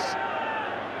visitors.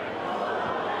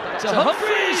 To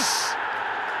Humphries!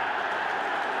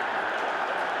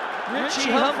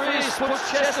 Richie Humphries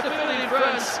puts Chesterfield in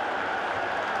front.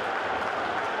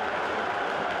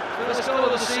 First goal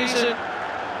of the season.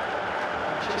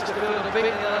 Chesterfield have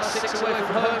beaten the last 6 away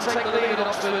from home, take the lead at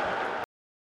Oxford.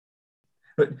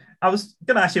 But I was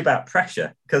going to ask you about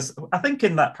pressure, because I think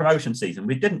in that promotion season,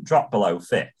 we didn't drop below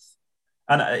 5th.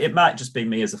 And it might just be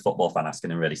me as a football fan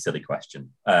asking a really silly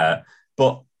question.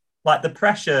 But the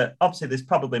pressure, obviously there's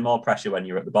probably more pressure when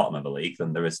you're at the bottom of the league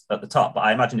than there is at the top. But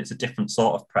I imagine it's a different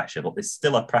sort of pressure, but there's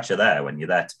still a pressure there when you're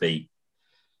there to be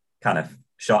kind of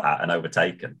shot at and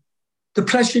overtaken. The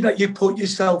pressure that you put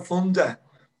yourself under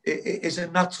is a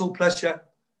natural pressure.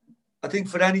 I think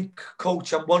for any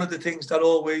coach, and one of the things that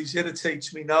always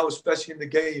irritates me now, especially in the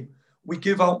game, we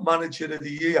give out manager of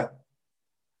the year.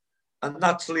 And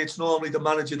naturally, it's normally the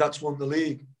manager that's won the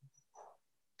league.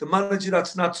 The manager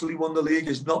that's naturally won the league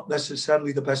is not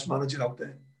necessarily the best manager out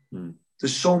there.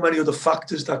 There's so many other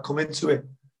factors that come into it.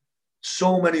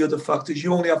 So many other factors.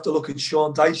 You only have to look at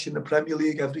Sean Dyche in the Premier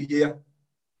League every year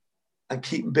and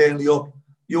keeping Burnley up.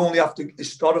 You only have to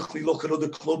historically look at other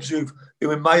clubs who,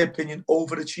 in my opinion,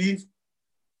 overachieve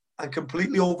and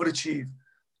completely overachieve.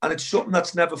 And it's something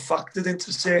that's never factored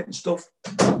into certain stuff.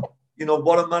 You know,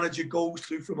 what a manager goes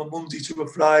through from a Monday to a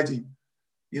Friday.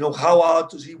 You know, how hard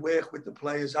does he work with the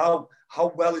players? How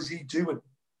well is he doing?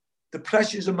 The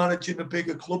pressures of managing the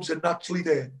bigger clubs are naturally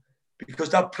there because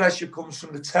that pressure comes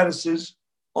from the terraces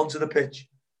onto the pitch.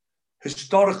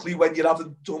 Historically, when you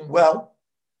haven't done well,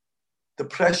 the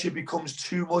pressure becomes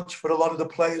too much for a lot of the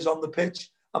players on the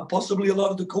pitch and possibly a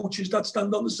lot of the coaches that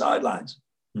stand on the sidelines.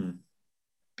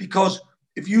 Because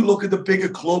if you look at the bigger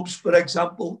clubs, for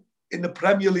example, in the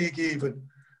Premier League even,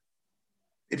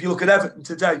 if you look at Everton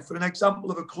today, for an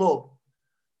example of a club,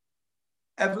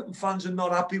 Everton fans are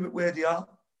not happy with where they are.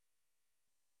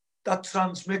 That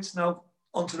transmits now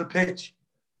onto the pitch.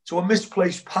 So a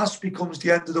misplaced pass becomes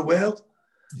the end of the world.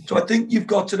 So I think you've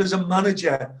got to, as a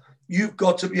manager, you've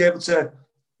got to be able to,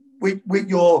 with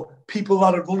your people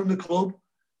that are running the club,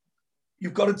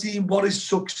 you've got to deem what is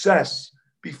success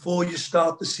before you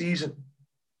start the season.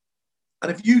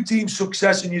 And if you deem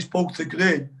success and you both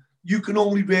agree, you can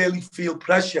only really feel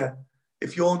pressure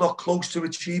if you're not close to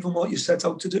achieving what you set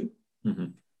out to do.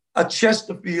 At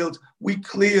Chesterfield, we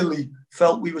clearly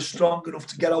felt we were strong enough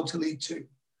to get out to League Two.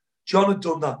 John had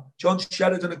done that. John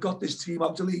Sheridan had got this team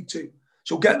out to League Two.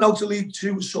 So getting out to League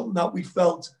Two was something that we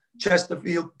felt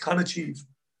Chesterfield can achieve.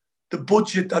 The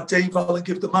budget that Dave Allen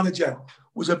gave the manager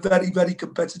was a very, very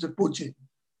competitive budget.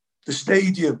 The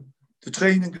stadium, the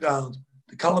training ground,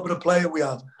 the calibre of player we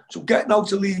had. So getting out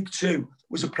to League Two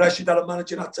was a pressure that a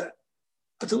manager had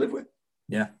to live with.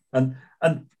 Yeah, and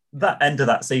that end of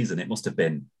that season, it must have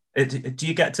been. Do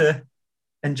you get to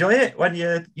enjoy it when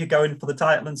you're going for the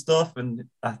title and stuff? And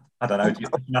I don't know. Do you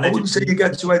manage I wouldn't say you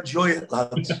get to enjoy it,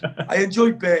 lads. I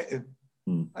enjoyed Burton.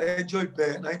 I enjoyed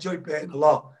Burton a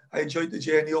lot. I enjoyed the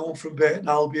journey home from Burton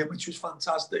Albion, which was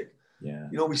fantastic. Yeah.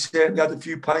 You know, we certainly had a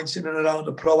few pints in and around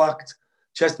the Pro Act.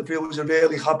 Chesterfield was a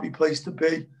really happy place to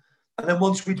be. And then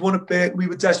once we'd won at Burton, we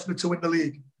were desperate to win the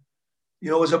league.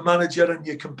 You know, as a manager and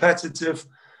you're competitive,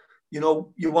 you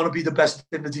know, you want to be the best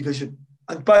in the division.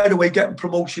 And by the way, getting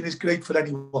promotion is great for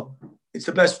anyone. It's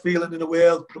the best feeling in the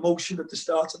world. Promotion at the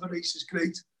start of a race is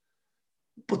great.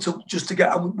 But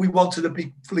we wanted to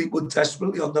beat Fleetwood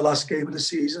desperately on the last game of the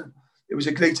season. It was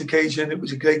a great occasion. It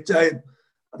was a great day. And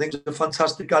I think it was a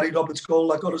fantastic Gary Roberts goal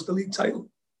that got us the league title.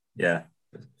 Yeah.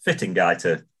 Fitting guy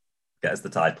to get us the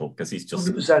title because he's just...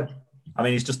 100%. I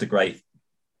mean, he's just a great...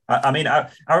 I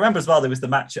remember as well, there was the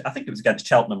match, I think it was against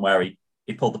Cheltenham, where he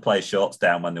pulled the players' shorts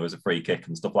down when there was a free kick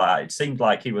and stuff like that. It seemed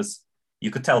like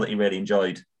you could tell that he really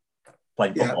enjoyed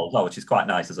playing football as well, which is quite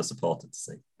nice as a supporter to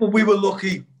see. But we were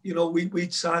lucky, you know,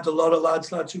 we'd signed a lot of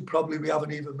lads who probably we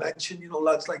haven't even mentioned, you know,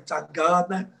 lads like Dan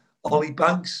Gardner, Ollie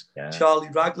Banks, Charlie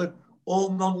Raglan,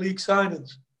 all non-league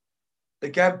signings.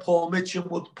 Again, Paul Mitchell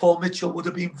would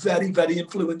have been very, very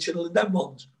influential in them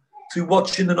ones. Through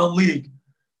watching the non-league,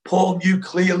 Paul knew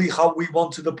clearly how we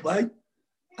wanted to play.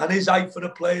 And his eye for the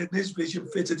player and his vision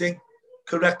fitted in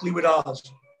correctly with ours.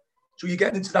 So you're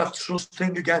getting into that trust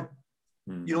thing again.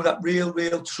 You know, that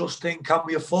real trust thing. Can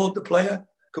we afford the player?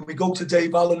 Can we go to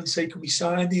Dave Allen and say, can we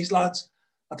sign these lads?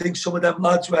 I think some of them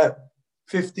lads were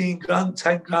 15 grand,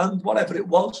 10 grand, whatever it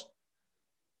was.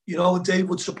 You know, and Dave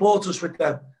would support us with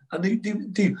them. And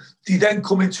they then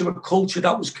come into a culture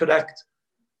that was correct.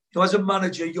 You know, as a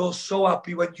manager, you're so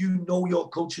happy when you know your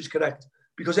culture is correct.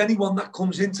 Because anyone that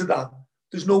comes into that,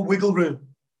 there's no wiggle room.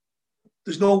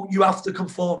 You have to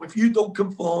conform. If you don't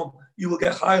conform, you will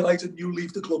get highlighted and you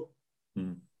leave the club.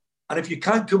 And if you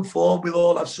can't conform, we'll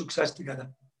all have success together.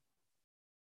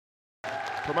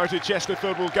 Promoted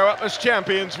Chesterfield will go up as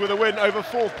champions with a win over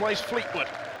fourth place Fleetwood.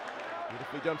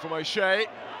 Beautifully done from O'Shea.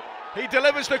 He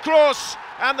delivers the cross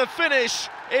and the finish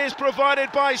is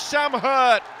provided by Sam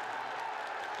Hurt.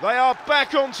 They are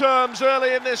back on terms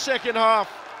early in this second half.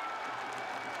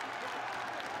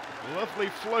 Lovely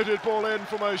floated ball in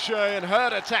from O'Shea and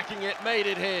Hurt attacking it, made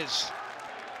it his.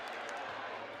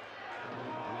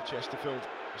 Chesterfield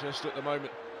just at the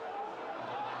moment.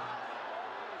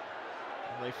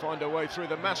 And they find a way through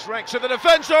the mass ranks of the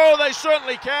defence. Oh, they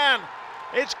certainly can.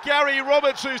 It's Gary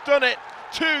Roberts who's done it.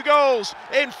 2 goals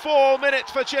in 4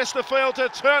 minutes for Chesterfield to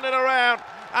turn it around.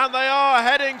 and they are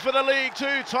heading for the League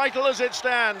Two title as it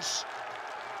stands.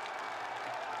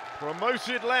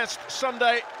 Promoted last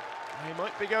Sunday, they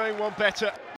might be going one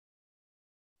better.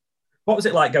 What was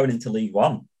it like going into League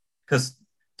One? Because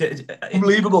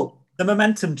unbelievable. The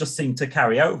momentum just seemed to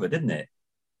carry over, didn't it?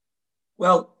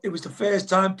 Well, it was the first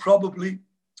time probably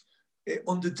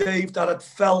under Dave that I'd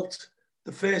felt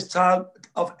the first time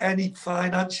of any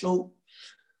financial,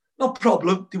 not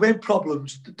problem, they weren't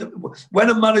problems.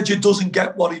 When a manager doesn't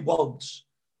get what he wants,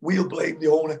 we'll blame the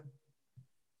owner.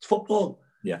 It's football.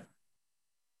 Yeah.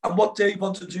 And what Dave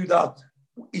wanted to do that,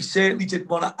 he certainly didn't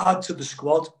want to add to the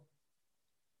squad,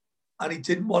 and he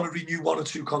didn't want to renew 1 or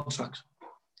 2 contracts.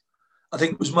 I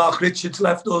think it was Mark Richards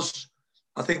left us.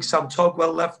 I think Sam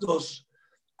Togwell left us.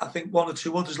 I think 1 or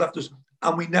 2 others left us,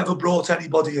 and we never brought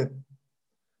anybody in.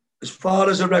 As far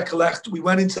as I recollect, we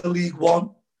went into League One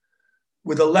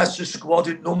with a lesser squad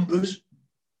in numbers,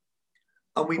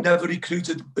 and we never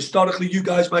recruited. Historically, you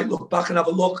guys might look back and have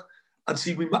a look and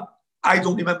see I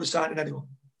don't remember signing anyone.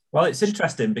 Well, it's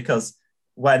interesting because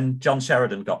when John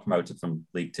Sheridan got promoted from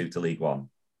League Two to League One,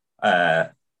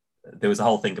 there was a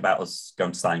whole thing about us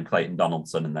going to sign Clayton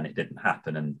Donaldson, and then it didn't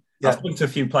happen. And I spoke to a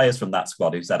few players from that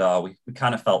squad who said, we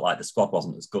kind of felt like the squad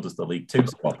wasn't as good as the League Two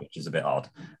squad, which is a bit odd.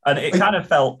 And it kind of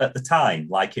felt at the time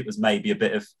like it was maybe a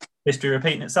bit of history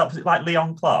repeating itself. Was it like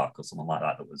Leon Clark or someone like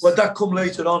that? Well, that come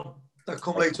later on.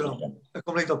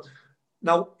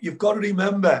 Now, you've got to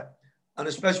remember, and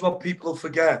especially what people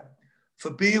forget,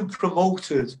 for being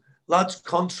promoted, lads'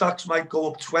 contracts might go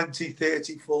up 20,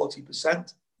 30,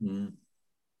 40%. Mm.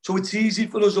 So it's easy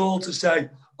for us all to say,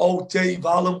 Dave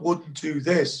Allen wouldn't do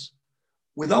this,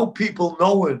 without people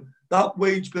knowing that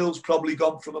wage bill's probably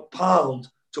gone from £1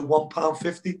 to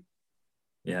 £1.50.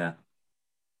 Yeah.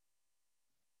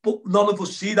 But none of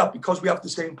us see that because we have the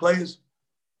same players.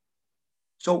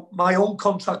 So my own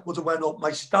contract would have went up,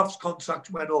 my staff's contract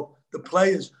went up, the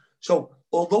players. So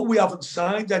although we haven't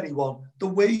signed anyone, the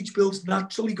wage bill's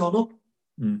naturally gone up.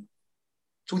 Mm.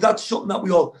 So that's something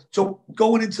that so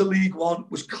going into League One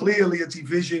was clearly a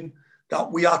division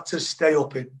that we had to stay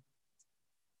up in.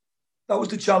 That was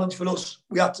the challenge for us.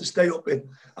 We had to stay up in.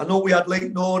 I know we had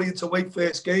Leyton Orient to wait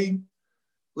first game.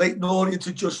 Leyton Orient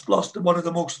had just lost one of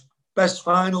the most best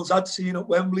finals I'd seen at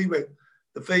Wembley with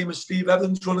the famous Steve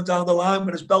Evans running down the line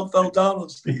when his belt fell down on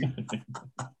Steve.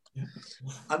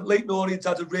 And Leyton Orient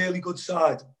had a really good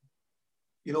side.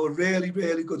 A really,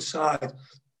 really good side.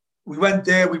 We went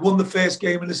there, we won the first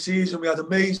game of the season, we had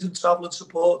amazing travelling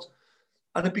support,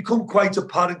 and it became quite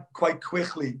apparent quite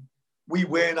quickly we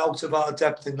weren't out of our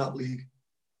depth in that league.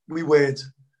 We weren't.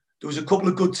 There was a couple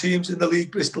of good teams in the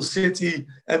league, Bristol City,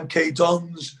 MK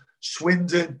Dons,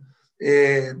 Swindon,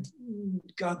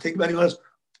 can't think of anyone else,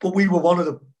 but we were one of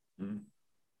them. Mm.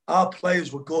 Our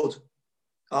players were good.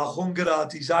 Our hunger, our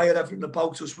desire, everything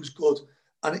about us was good.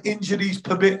 And injuries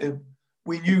permitting,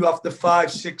 we knew after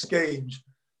 5-6 games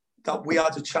that we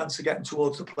had a chance of getting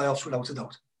towards the playoffs without a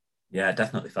doubt. Yeah, it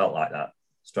definitely felt like that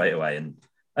straight away. And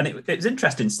it was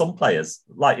interesting, some players,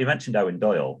 like you mentioned Owen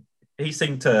Doyle,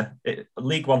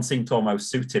 League One seemed to almost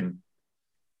suit him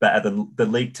better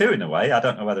than League Two in a way. I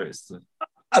don't know whether it's...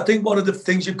 I think one of the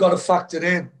things you've got to factor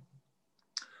in,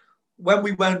 when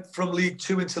we went from League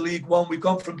Two into League One, we've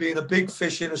gone from being a big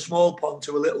fish in a small pond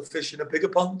to a little fish in a bigger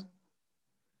pond.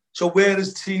 So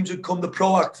whereas teams had come the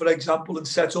Proac, for example, and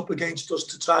set up against us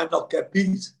to try and not get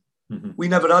beat, we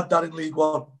never had that in League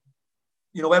One.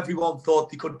 Everyone thought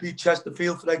they could beat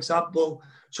Chesterfield, for example.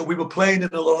 So we were playing in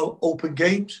a lot of open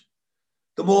games.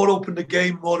 The more open the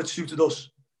game, the more it suited us.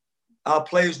 Our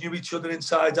players knew each other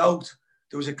inside out.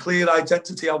 There was a clear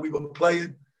identity how we were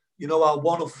playing. Our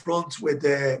one up front with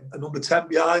a number 10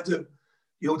 behind him.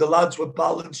 The lads were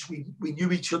balanced. We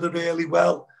knew each other really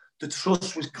well. The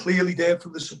trust was clearly there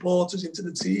from the supporters into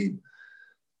the team.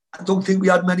 I don't think we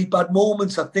had many bad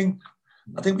moments. I think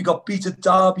we got beat at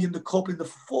Derby in the Cup in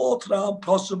the 4th round,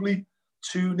 possibly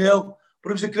 2-0. But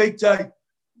it was a great day.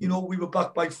 We were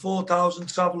backed by 4,000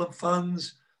 travelling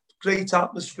fans. Great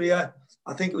atmosphere.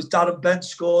 I think it was Darren Bent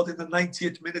scored in the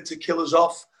 90th minute to kill us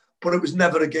off. But it was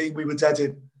never a game we were dead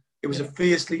in. It was a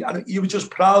fiercely... And you were just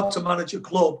proud to manage a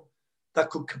club that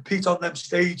could compete on them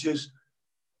stages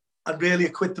and really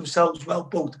acquit themselves well,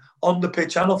 both on the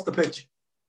pitch and off the pitch.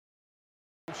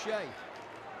 Shea.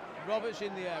 Roberts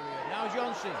in the area. Now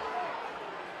Johnson.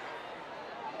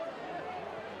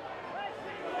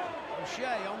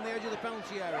 Shea on the edge of the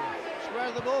penalty area.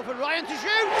 Squares the ball for Ryan to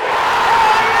shoot. Oh,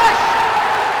 yes!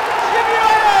 Jimmy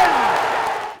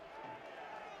Ryan!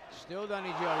 Still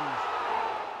Danny Jones.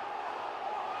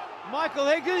 Michael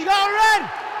Higden's got a red!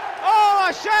 Oh,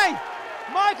 I say!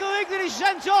 Michael Higden is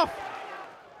sent off.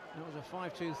 That was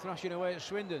a 5-2 thrashing away at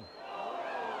Swindon.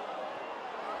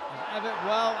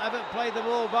 Evatt played the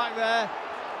ball back there,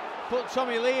 put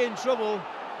Tommy Lee in trouble.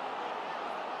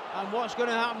 And what's going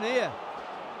to happen here?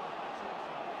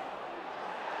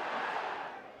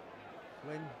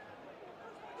 Flynn.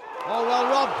 Oh, well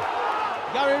robbed.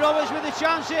 Gary Roberts with the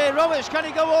chance here. Roberts, can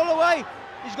he go all the way?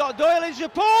 He's got Doyle in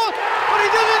support, but he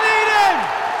doesn't need him!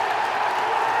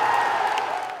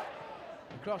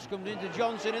 The cross comes into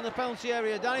Johnson in the penalty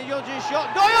area. Danny Johnson's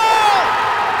shot. Doyle!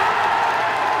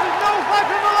 There's no flag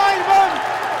from the linesman.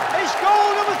 It's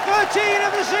goal number 13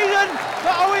 of the season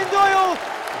for Owen Doyle.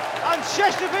 And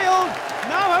Chesterfield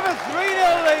now have a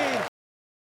 3-0 lead.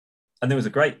 And there was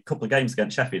a great couple of games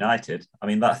against Sheffield United. I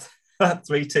mean, that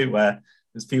 3-2 where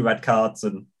there's a few red cards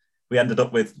and we ended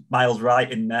up with Miles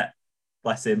Wright in net.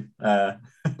 Bless him.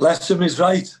 Bless him is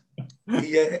right.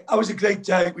 Yeah, that was a great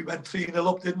day. We went 3-0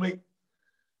 up, didn't we?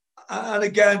 And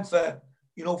again, and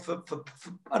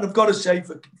I've got to say,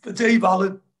 for Dave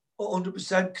Allen,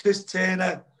 100%, Chris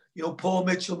Turner, Paul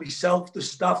Mitchell, myself, the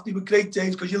staff, they were great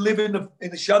days because you live in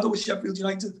the shadow of Sheffield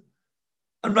United.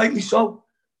 And rightly so.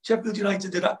 Sheffield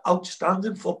United did an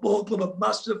outstanding football club, a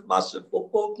massive, massive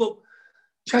football club.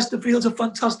 Chesterfield's a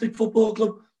fantastic football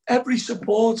club. Every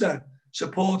supporter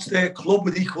supports their club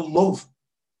with equal love.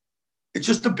 It's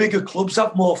just the bigger clubs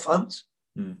have more fans.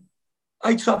 Mm.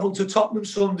 I travelled to Tottenham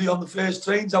Sunday on the first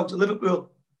trains out to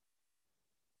Liverpool.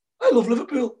 I love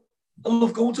Liverpool. I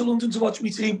love going to London to watch my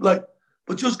team play.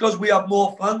 But just because we have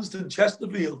more fans than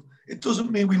Chesterfield, it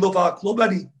doesn't mean we love our club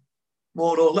any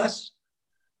more or less.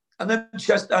 And then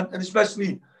Chester, and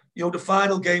especially, the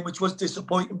final game, which was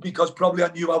disappointing because probably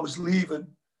I knew I was leaving.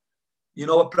 At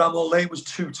Bramall Lane was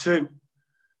 2-2.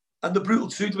 And the brutal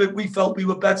truth of it, we felt we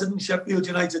were better than Sheffield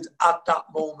United at that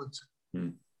moment.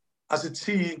 Mm. As a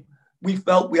team, we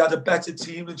felt we had a better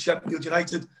team than Sheffield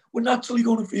United. We're naturally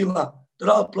going to feel that.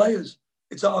 They're our players.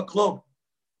 It's our club.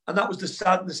 And that was the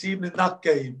sadness even in that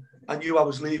game. I knew I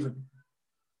was leaving.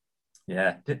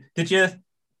 Yeah. Did you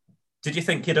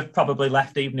think you'd have probably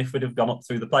left even if we'd have gone up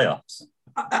through the playoffs?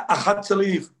 I had to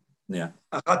leave. Yeah.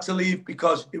 I had to leave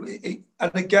because,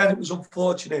 and again, it was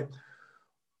unfortunate.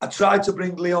 I tried to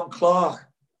bring Leon Clark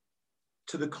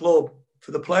to the club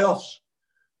for the playoffs.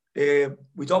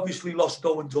 We'd obviously lost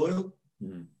Owen Doyle,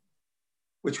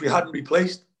 which we hadn't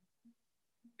replaced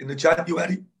in the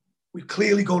January. We're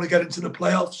clearly going to get into the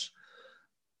playoffs.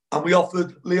 And we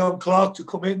offered Leon Clark to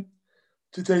come in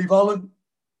to Dave Allen.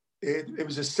 It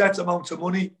was a set amount of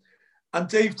money. And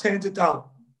Dave turned it down.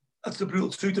 That's the brutal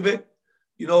truth of it.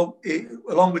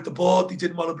 Along with the board, they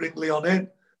didn't want to bring Leon in.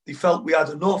 They felt we had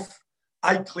enough.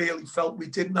 I clearly felt we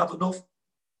didn't have enough.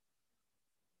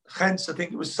 Hence, I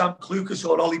think it was Sam Clucas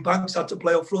or Ollie Banks had to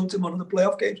play up front in one of the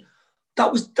playoff games.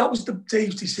 That was the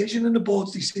Dave's decision and the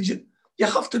board's decision. You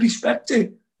have to respect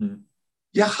it. Mm.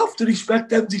 You have to respect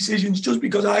them decisions just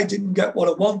because I didn't get what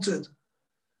I wanted.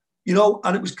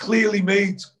 And it was clearly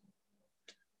made,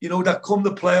 that come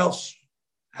the playoffs,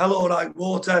 hell or high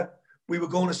water, we were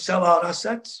going to sell our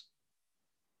assets,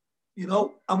 and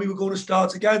we were going to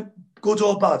start again, good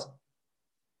or bad.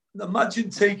 Imagine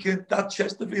taking that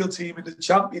Chesterfield team in the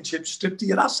Championship, stripped of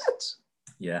your assets.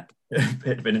 Yeah, it'd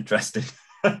have been interesting.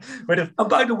 And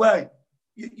by the way,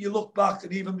 you look back,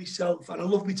 and even myself, and I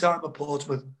love my time at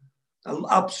Portsmouth. I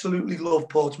absolutely love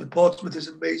Portsmouth. Portsmouth is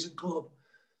an amazing club.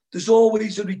 There's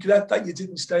always a regret that you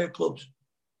didn't stay at clubs.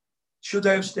 Should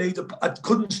I have stayed? I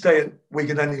couldn't stay at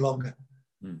Wigan any longer.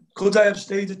 Could I have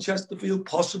stayed at Chesterfield?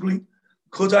 Possibly.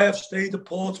 Could I have stayed at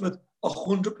Portsmouth?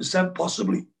 100%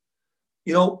 possibly.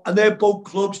 And they're both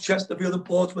clubs, Chesterfield and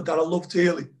Portsmouth, that I love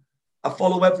dearly. I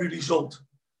follow every result.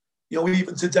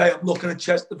 Even today, I'm looking at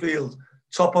Chesterfield,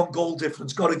 top on goal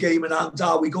difference, got a game in hand.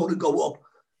 Are we going to go up?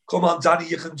 Come on, Danny,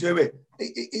 you can do it.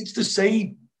 It's the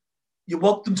same. You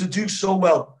want them to do so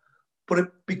well. But it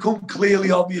become clearly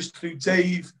obvious through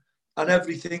Dave and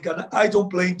everything. And I don't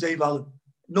blame Dave Allen.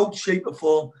 No shape or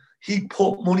form. He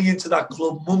put money into that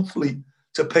club monthly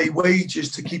to pay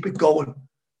wages to keep it going.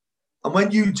 And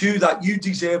when you do that, you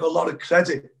deserve a lot of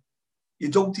credit. You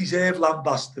don't deserve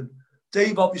lambasting.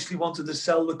 Dave obviously wanted to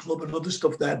sell the club and other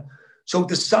stuff then. So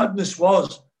the sadness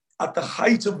was, at the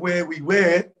height of where we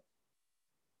were,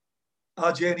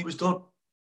 our journey was done.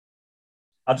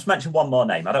 I'll just mention one more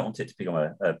name. I don't want it to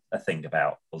become a thing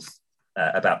about us,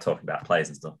 about talking about players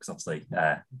and stuff, because obviously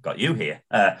got you here.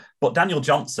 But Daniel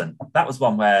Johnson, that was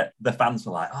one where the fans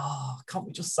were like, oh, can't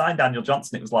we just sign Daniel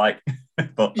Johnson? It was like...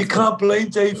 but you can't blame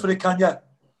Dave for it, can you?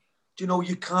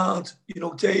 You can't.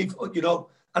 Dave,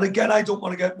 and again, I don't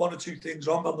want to get one or two things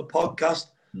wrong on the podcast.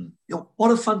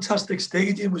 What a fantastic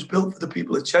stadium was built for the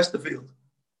people at Chesterfield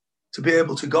to be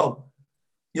able to go.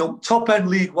 You know, top-end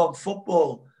League One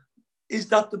football, is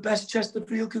that the best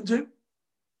Chesterfield can do?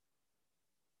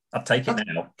 I'd take it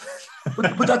now.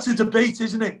 but that's a debate,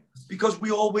 isn't it? Because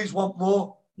we always want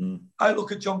more. I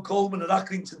look at John Coleman at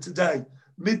Accrington today,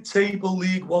 mid-table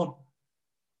League One.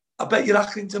 I bet your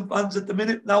Accrington fans at the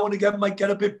minute now and again might get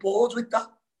a bit bored with that.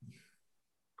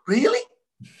 Really?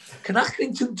 Can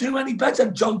Accrington do any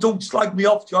better? John, don't slag me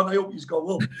off, John. I hope you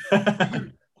go up.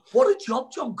 What a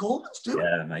job John Coleman's doing.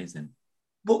 Yeah, amazing.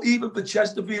 But even for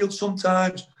Chesterfield,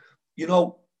 sometimes, you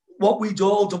know, what we'd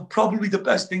all done, probably the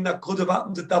best thing that could have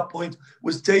happened at that point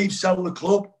was Dave sell the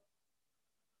club.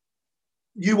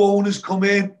 New owners come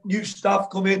in, new staff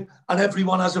come in, and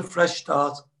everyone has a fresh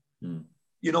start.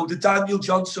 You know, the Daniel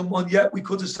Johnson one, yeah, we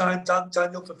could have signed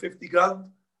Daniel for 50 grand.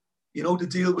 You know, the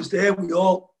deal was there. We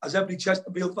all, as every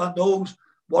Chesterfield fan knows,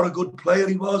 what a good player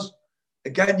he was.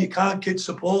 Again, you can't kid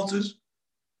supporters.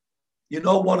 You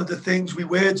know, one of the things we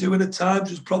were doing at times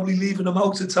was probably leaving them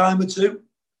out a time or two,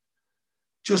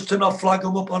 just to not flag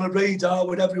them up on a radar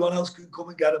where everyone else can come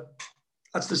and get them.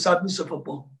 That's the sadness of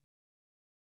football.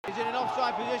 He's in an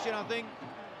offside position, I think.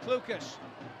 Clucas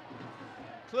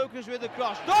with the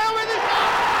cross. Doyle with the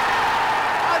shot!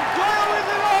 And Doyle with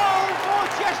the goal for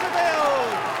Chesterfield!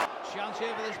 Chance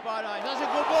here for the Spartans. That's a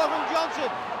good ball from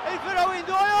Johnson. In for Owen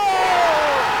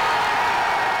Doyle!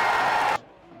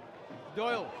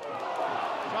 Doyle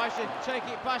tries to take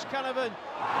it past Canavan.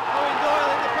 Owen Doyle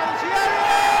in the penalty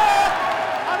area!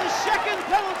 And a second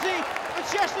penalty for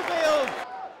Chesterfield.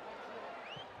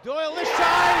 Doyle this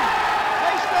time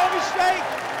makes no mistake.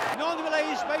 Non-delay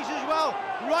his space as well.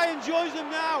 Ryan joins them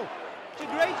now. It's a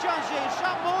great chance here.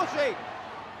 Sam Morsey.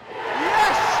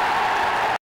 Yes!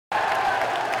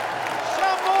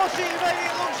 Sam Morsey made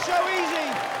it look so easy.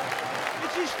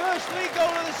 It's his first league goal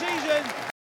of the season.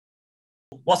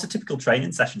 What's a typical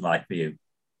training session like for you?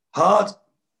 Hard,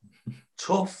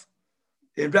 tough,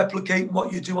 replicating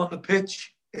what you do on the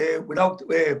pitch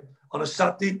on a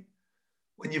Saturday.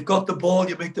 When you've got the ball,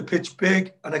 you make the pitch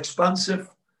big and expansive.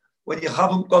 When you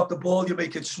haven't got the ball, you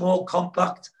make it small,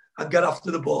 compact, and get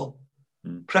after the ball.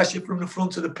 Pressure from the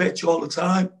front of the pitch all the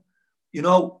time. You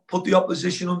know, put the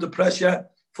opposition under pressure,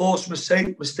 force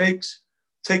mistakes,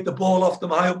 take the ball off them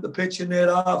high up the pitch in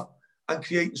their half, and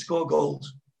create and score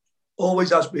goals. Always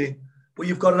has been. But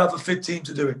you've got to have a fit team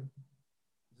to do it.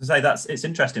 To say it's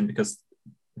interesting because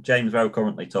James Rowe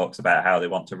currently talks about how they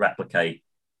want to replicate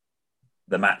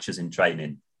the matches in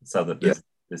training, so that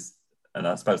there's and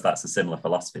I suppose that's a similar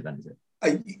philosophy then, is it?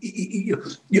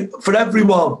 For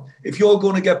everyone, if you're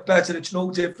going to get better, it's no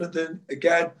different than,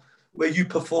 again, where you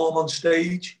perform on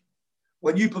stage.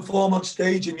 When you perform on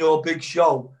stage in your big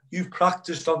show, you've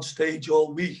practiced on stage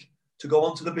all week to go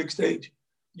onto the big stage.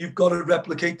 You've got to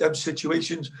replicate them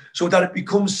situations so that it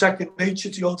becomes second nature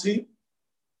to your team.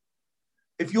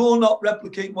 If you're not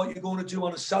replicating what you're going to do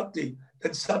on a Saturday,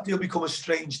 then Saturday will become a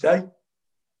strange day.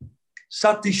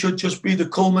 Saturday should just be the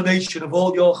culmination of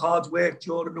all your hard work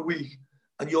during the week,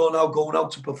 and you're now going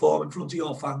out to perform in front of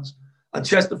your fans. And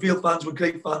Chesterfield fans were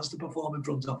great fans to perform in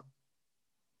front of.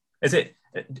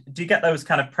 Do you get those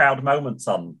kind of proud moments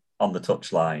on the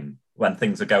touchline when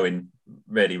things are going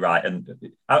really right? And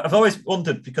I've always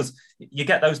wondered, because you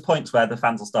get those points where the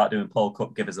fans will start doing Paul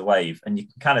Cook, give us a wave, and you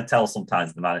can kind of tell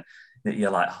sometimes the man that you're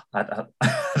like, I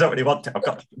don't really want to. I've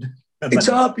got. It's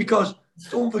hard because,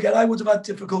 don't forget, I would have had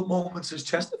difficult moments as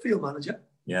Chesterfield manager.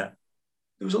 Yeah.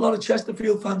 There was a lot of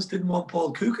Chesterfield fans didn't want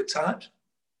Paul Cook at times.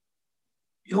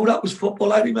 You know, that was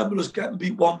football. I remember us getting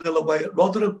beat 1-0 away at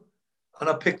Rotherham, and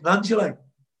I picked Nangeli.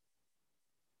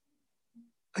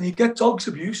 And you get dogs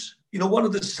abuse. You know, one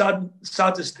of the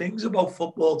saddest things about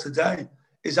football today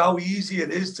is how easy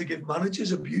it is to give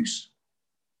managers abuse.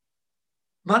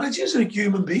 Managers are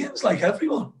human beings like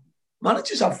everyone.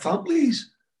 Managers have families.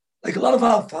 Like, a lot of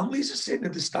our families are sitting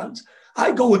in the stands.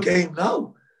 I go a game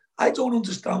now. I don't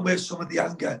understand where some of the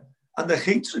anger and the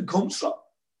hatred comes from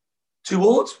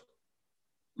towards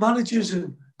managers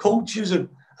and coaches and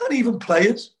even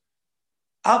players.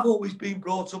 I've always been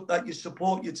brought up that you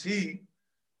support your team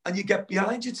and you get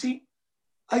behind your team.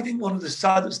 I think one of the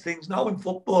saddest things now in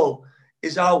football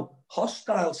is how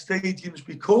hostile stadiums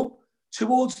become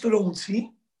towards their own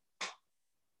team.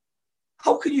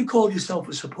 How can you call yourself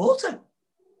a supporter?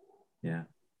 Yeah.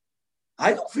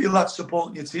 I don't feel that's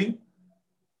supporting your team.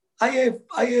 I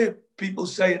hear people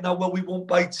saying now, well, we won't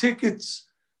buy tickets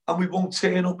and we won't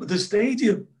turn up at the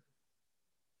stadium.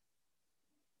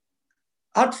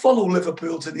 I'd follow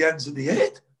Liverpool to the ends of the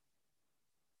earth.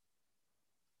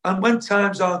 And when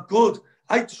times aren't good,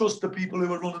 I trust the people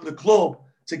who are running the club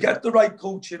to get the right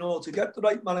coaching or to get the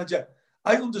right manager.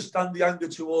 I understand the anger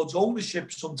towards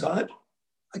ownership sometimes.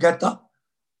 I get that.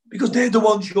 because they're the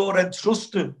ones you're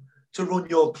entrusting to run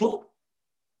your club.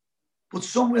 But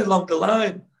somewhere along the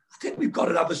line, I think we've got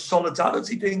to have a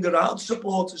solidarity thing around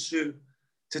supporters to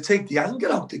take the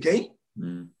anger out the game.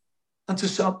 And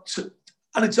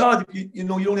and it's hard, you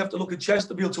only have to look at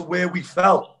Chesterfield to where we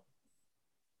fell.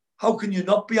 How can you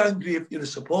not be angry if you're a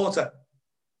supporter?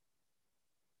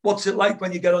 What's it like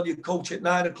when you get on your coach at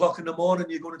 9 o'clock in the morning,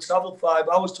 you're going to travel 5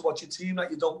 hours to watch a team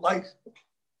that you don't like?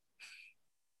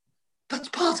 That's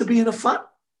part of being a fan.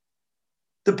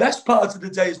 The best part of the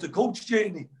day is the coach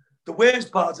journey. The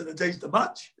worst part of the day is the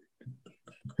match.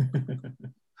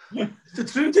 It's the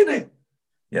truth, isn't it?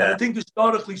 Yeah. And I think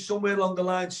historically, somewhere along the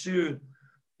line soon,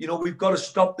 we've got to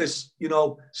stop this,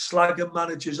 slagging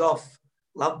managers off,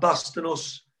 lambasting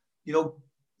us,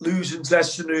 losing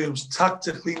dressing rooms,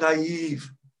 tactically naive.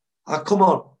 Come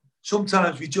on.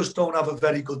 Sometimes we just don't have a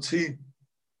very good team.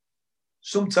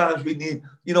 Sometimes we need,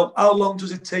 how long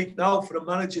does it take now for a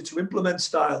manager to implement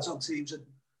styles on teams and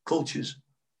cultures?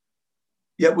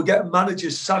 Yet we're getting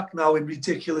managers sacked now in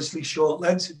ridiculously short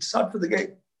lengths. It's sad for the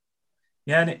game.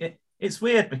 Yeah, and it's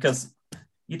weird because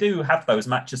you do have those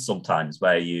matches sometimes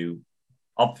where you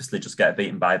obviously just get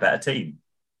beaten by a better team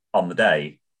on the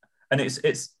day. And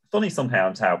it's funny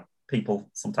sometimes how people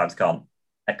sometimes can't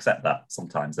accept that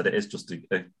sometimes, that it is just a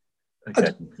game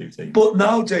team. But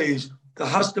nowadays, there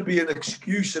has to be an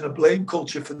excuse and a blame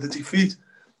culture for the defeat.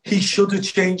 He should have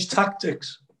changed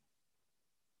tactics.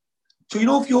 So,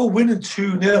 if you're winning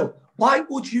 2-0, why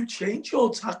would you change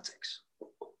your tactics?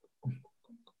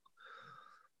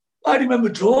 I remember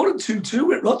drawing 2-2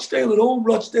 with Rochdale at home.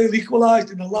 Rochdale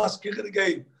equalised in the last kick of the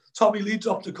game. Tommy Lee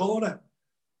dropped a corner.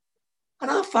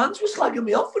 And our fans were slagging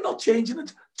me off for not changing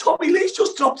it. Tommy Lee's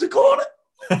just dropped a corner.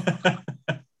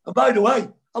 And by the way,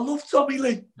 I love Tommy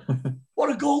Lee.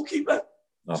 What a goalkeeper.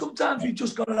 Sometimes we've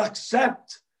just got to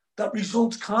accept that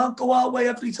results can't go our way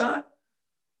every time.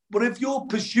 But if your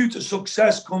pursuit of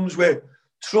success comes with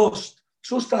trust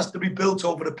has to be built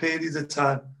over a period of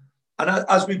time. And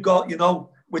as we've got,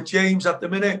 with James at the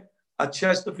minute, at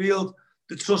Chesterfield,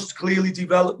 the trust clearly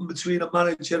developing between a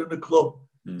manager and a club.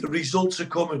 The results are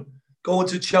coming. Going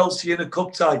to Chelsea in a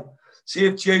cup tie. See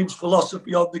if James'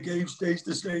 philosophy on the game stays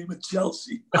the same at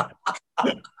Chelsea.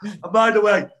 And by the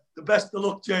way, the best of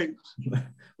luck, James.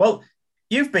 Well,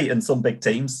 you've beaten some big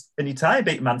teams in your time. You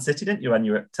beat Man City, didn't you, when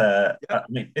you were at...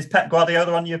 is Pep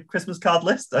Guardiola on your Christmas card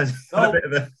list? No.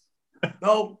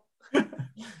 No.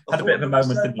 Had a bit of a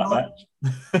moment in that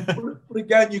match. But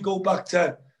again, you go back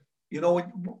to,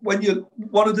 when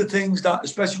one of the things that,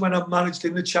 especially when I've managed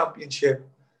in the Championship,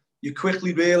 you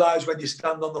quickly realise when you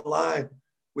stand on the line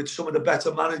with some of the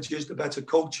better managers, the better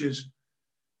coaches,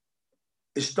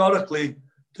 historically,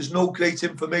 there's no great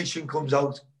information comes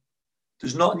out.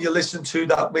 There's nothing you listen to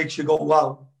that makes you go,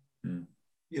 wow.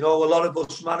 A lot of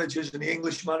us managers and the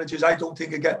English managers, I don't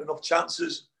think are getting enough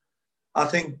chances. I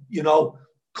think, of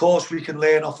course, we can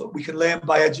learn off it. We can learn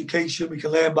by education. We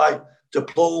can learn by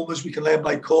diplomas. We can learn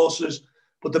by courses.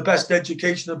 But the best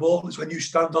education of all is when you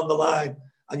stand on the line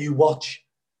and you watch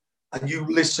and you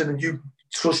listen and you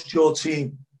trust your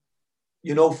team.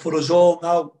 For us all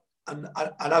now, and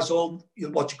as all, you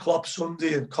watch Klopp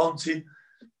Sunday and Conte,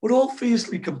 we're all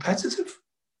fiercely competitive.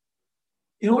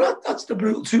 That's the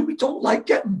brutal too. We don't like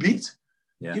getting beat.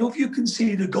 Yeah. If you can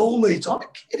see the goal late on,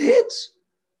 it hits.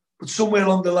 But somewhere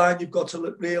along the line, you've got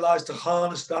to realise to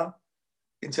harness that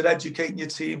into educating your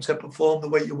team to perform the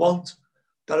way you want.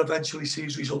 That eventually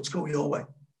sees results go your way.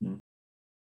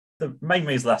 The main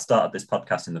reason I started this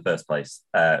podcast in the first place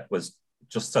was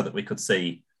just so that we could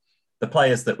see the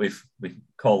players that we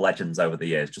call legends over the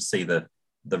years, just see the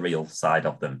real side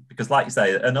of them. Because like you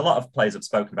say, and a lot of players have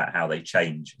spoken about how they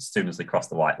change as soon as they cross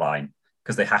the white line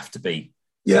because they have to be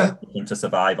to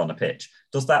survive on a pitch.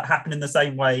 Does that happen in the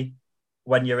same way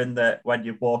when when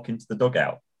you walk into the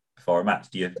dugout before a match?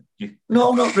 Do you?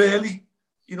 No, not really.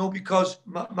 Because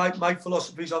my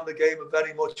philosophies on the game are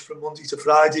very much from Monday to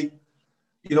Friday.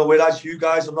 Whereas you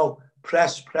guys will know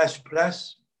press,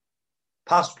 pass.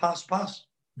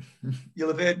 You'll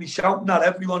have heard me shouting that.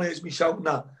 Everyone hears me shouting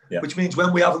that. Yeah. Which means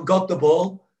when we haven't got the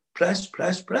ball, press.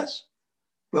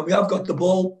 When we have got the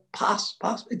ball, pass.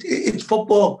 It's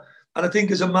football. And I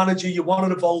think as a manager, you want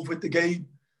to evolve with the game,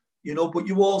 but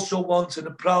you also want, and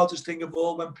the proudest thing of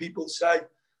all, when people say,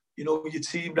 your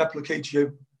team replicates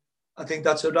you. I think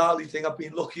that's a rarely thing. I've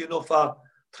been lucky enough at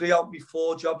 3 out of my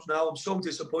 4 jobs now. I'm so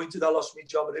disappointed I lost my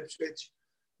job at Ipswich.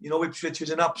 Ipswich is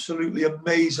an absolutely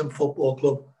amazing football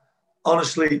club.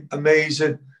 Honestly,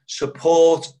 amazing.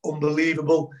 Support,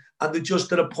 unbelievable. And they're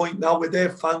just at a point now where their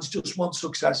fans just want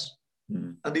success.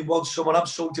 And they want someone. I'm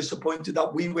so disappointed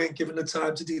that we weren't given the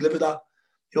time to deliver that.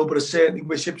 but I certainly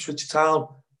wish Ipswich Town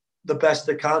the best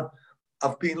I can.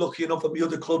 I've been lucky enough at my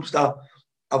other clubs that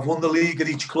I've won the league at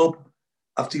each club.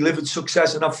 I've delivered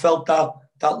success, and I've felt that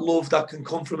love that can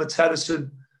come from a terrace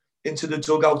and into the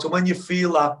dugout. And when you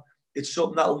feel that, it's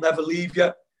something that will never leave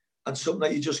you, and something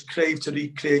that you just crave to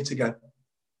recreate again.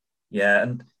 Yeah,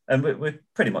 and we're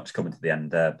pretty much coming to the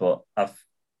end there, but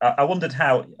I wondered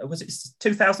how, was it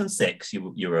 2006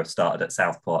 you were started at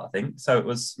Southport, I think? So it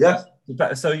was, yeah.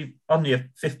 So you on your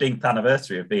 15th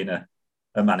anniversary of being a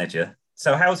manager.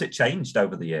 So how has it changed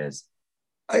over the years?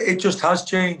 It just has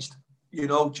changed,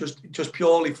 just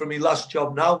purely from my last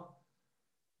job now,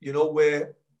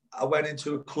 where I went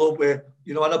into a club where,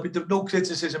 and I'll be no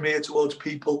criticism here towards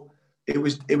people. It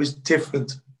was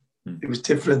different. It was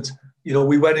different.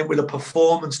 We went in with a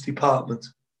performance department.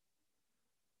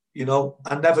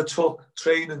 I never took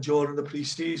training during the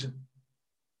pre-season.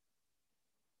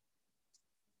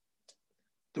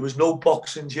 There was no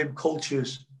boxing gym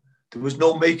cultures. There was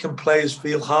no making players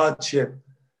feel hardship.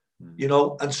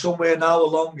 And somewhere now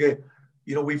along it,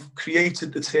 we've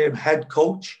created the term head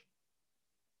coach.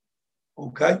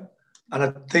 Okay? And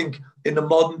I think in the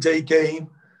modern day game,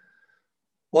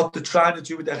 what they're trying to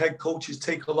do with the head coach is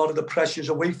take a lot of the pressures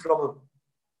away from them.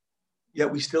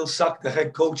 Yet we still sack the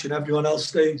head coach and everyone else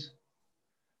stays.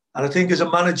 And I think as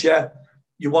a manager,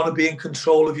 you want to be in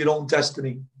control of your own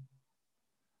destiny.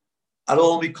 At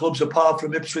all my clubs, apart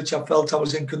from Ipswich, I felt I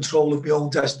was in control of my own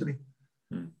destiny.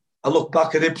 I look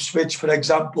back at Ipswich, for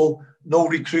example, no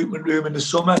recruitment room in the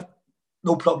summer.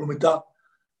 No problem with that.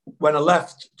 When I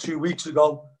left 2 weeks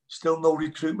ago, still no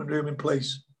recruitment room in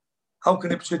place. How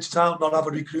can Ipswich Town not have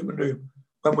a recruitment room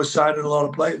when we're signing a lot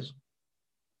of players?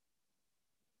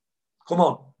 Come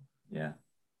on. Yeah.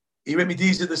 You with me?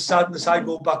 These are the sadness. I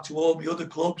go back to all my other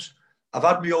clubs. I've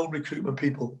had my own recruitment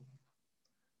people.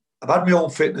 I've had my own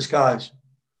fitness guys.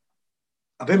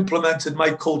 I've implemented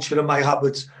my culture and my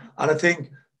habits. And I think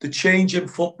the change in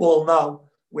football now,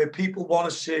 where people want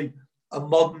to see a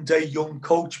modern day young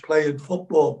coach playing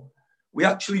football, we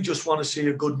actually just want to see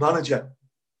a good manager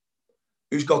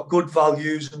who's got good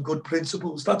values and good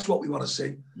principles. That's what we want to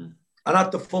see. And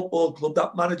at the football club,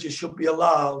 that manager should be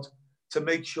allowed to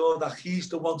make sure that he's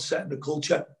the one setting the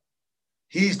culture.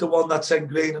 He's the one that's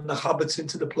ingraining the habits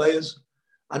into the players.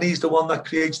 And he's the one that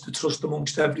creates the trust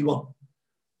amongst everyone.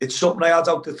 It's something I had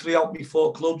out the 3 out of my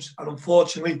 4 clubs. And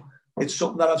unfortunately, it's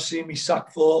something that I've seen me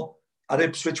sacked for at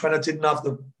Ipswich when I didn't have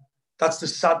them. That's the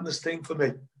sadness thing for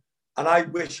me. And I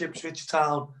wish Ipswich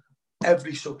Town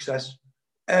every success.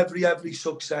 Every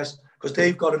success. Because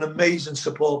they've got an amazing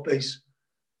support base.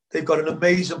 They've got an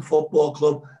amazing football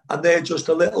club. And they're just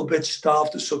a little bit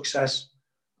starved of success.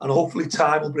 And hopefully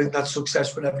time will bring that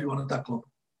success for everyone at that club.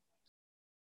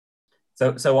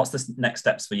 So what's the next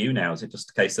steps for you now? Is it just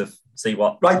a case of see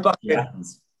what right back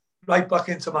happens? Right back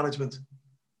into management.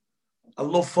 I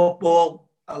love football.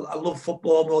 I love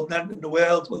football more than anything in the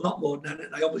world. Well, not more than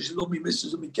anything. I obviously love my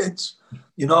missus and my kids,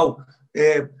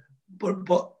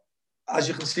 But as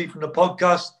you can see from the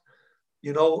podcast,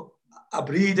 I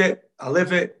breathe it. I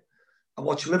live it. I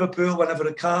watch Liverpool whenever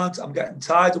I can't. I'm getting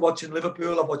tired of watching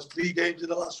Liverpool. I've watched 3 games in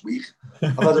the last week.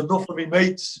 I've had enough of my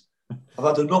mates. I've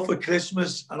had enough of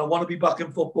Christmas, and I want to be back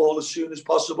in football as soon as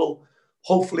possible,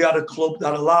 hopefully at a club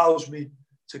that allows me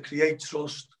to create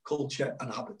trust, culture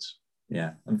and habits.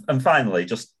 Yeah. And finally,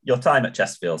 just your time at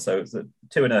Chesterfield. So it's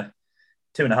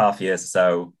 2.5 years or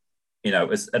so, it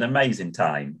was an amazing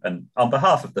time. And on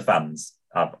behalf of the fans,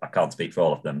 I can't speak for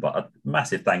all of them, but a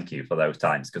massive thank you for those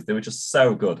times because they were just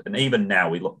so good. And even now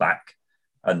we look back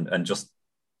and just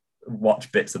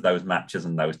watch bits of those matches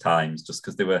and those times just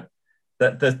because they were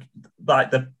the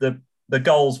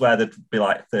goals where there'd be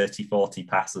like 30, 40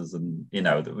 passes and, they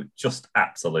were just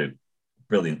absolute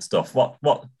brilliant stuff. What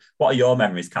are your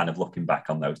memories kind of looking back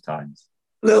on those times?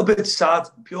 A little bit sad,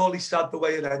 purely sad the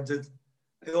way it ended.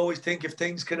 I always think if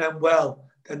things can end well,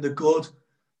 then they're good.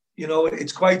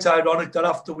 It's quite ironic that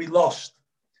after we lost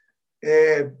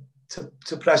to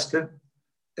Preston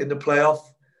in the playoff,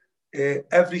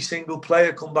 every single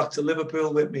player come back to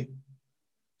Liverpool with me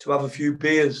to have a few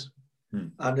beers.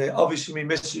 And obviously my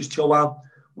missus, Joanne,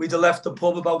 we'd have left the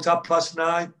pub about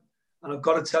 9:30. And I've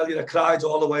got to tell you, I cried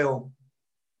all the way home.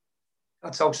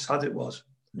 That's how sad it was.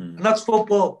 And that's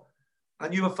football. I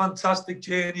knew a fantastic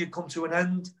journey had come to an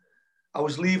end. I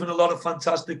was leaving a lot of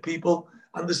fantastic people.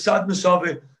 And the sadness of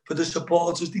it for the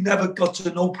supporters, they never got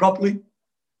to know properly.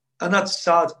 And that's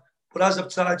sad. But as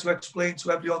I've tried to explain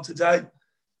to everyone today,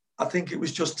 I think it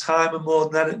was just time and more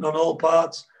than anything on all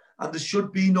parts. And there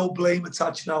should be no blame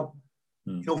attached now.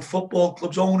 Football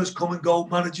clubs, owners come and go,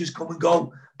 managers come and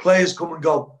go, players come and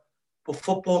go. But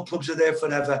football clubs are there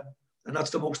forever. And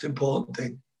that's the most important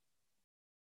thing.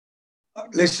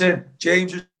 Listen,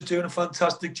 James is doing a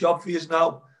fantastic job for you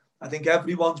now. I think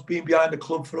everyone's been behind the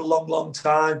club for a long, long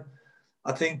time.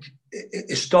 I think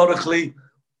historically,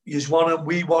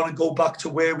 we want to go back to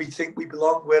where we think we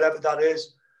belong, wherever that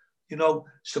is. You know,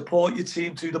 support your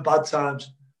team through the bad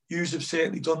times. You have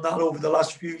certainly done that over the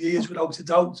last few years, without a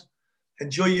doubt.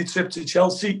 Enjoy your trip to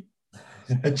Chelsea.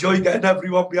 Enjoy getting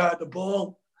everyone behind the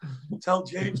ball. Tell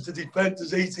James to defend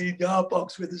his 18-yard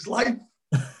box with his life.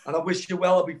 And I wish you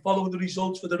well. I'll be following the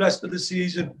results for the rest of the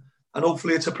season. And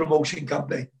hopefully it's a promotion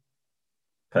campaign.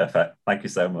 Perfect. Thank you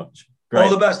so much. Great. All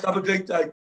the best. Have a great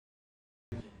day.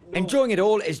 Enjoying it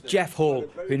all is Jeff Hall,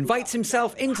 who invites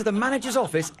himself into the manager's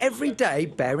office every day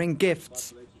bearing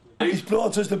gifts. He's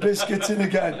brought us the biscuits in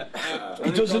again.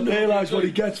 He doesn't realise what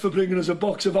he gets for bringing us a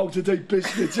box of out-of-date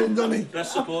biscuits in, does he?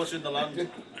 Best supporter in the land.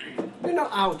 They're not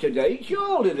out of date,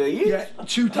 surely, do you? Yeah,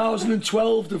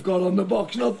 2012 they've got on the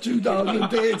box, not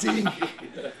 2013.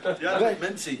 Yeah,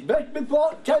 minty. Bet me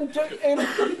bought 10 to him.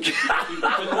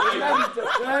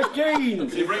 13.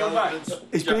 You bring them back?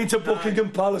 He's been to Buckingham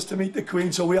Palace to meet the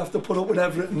Queen, so we have to put up with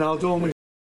everything now, don't we?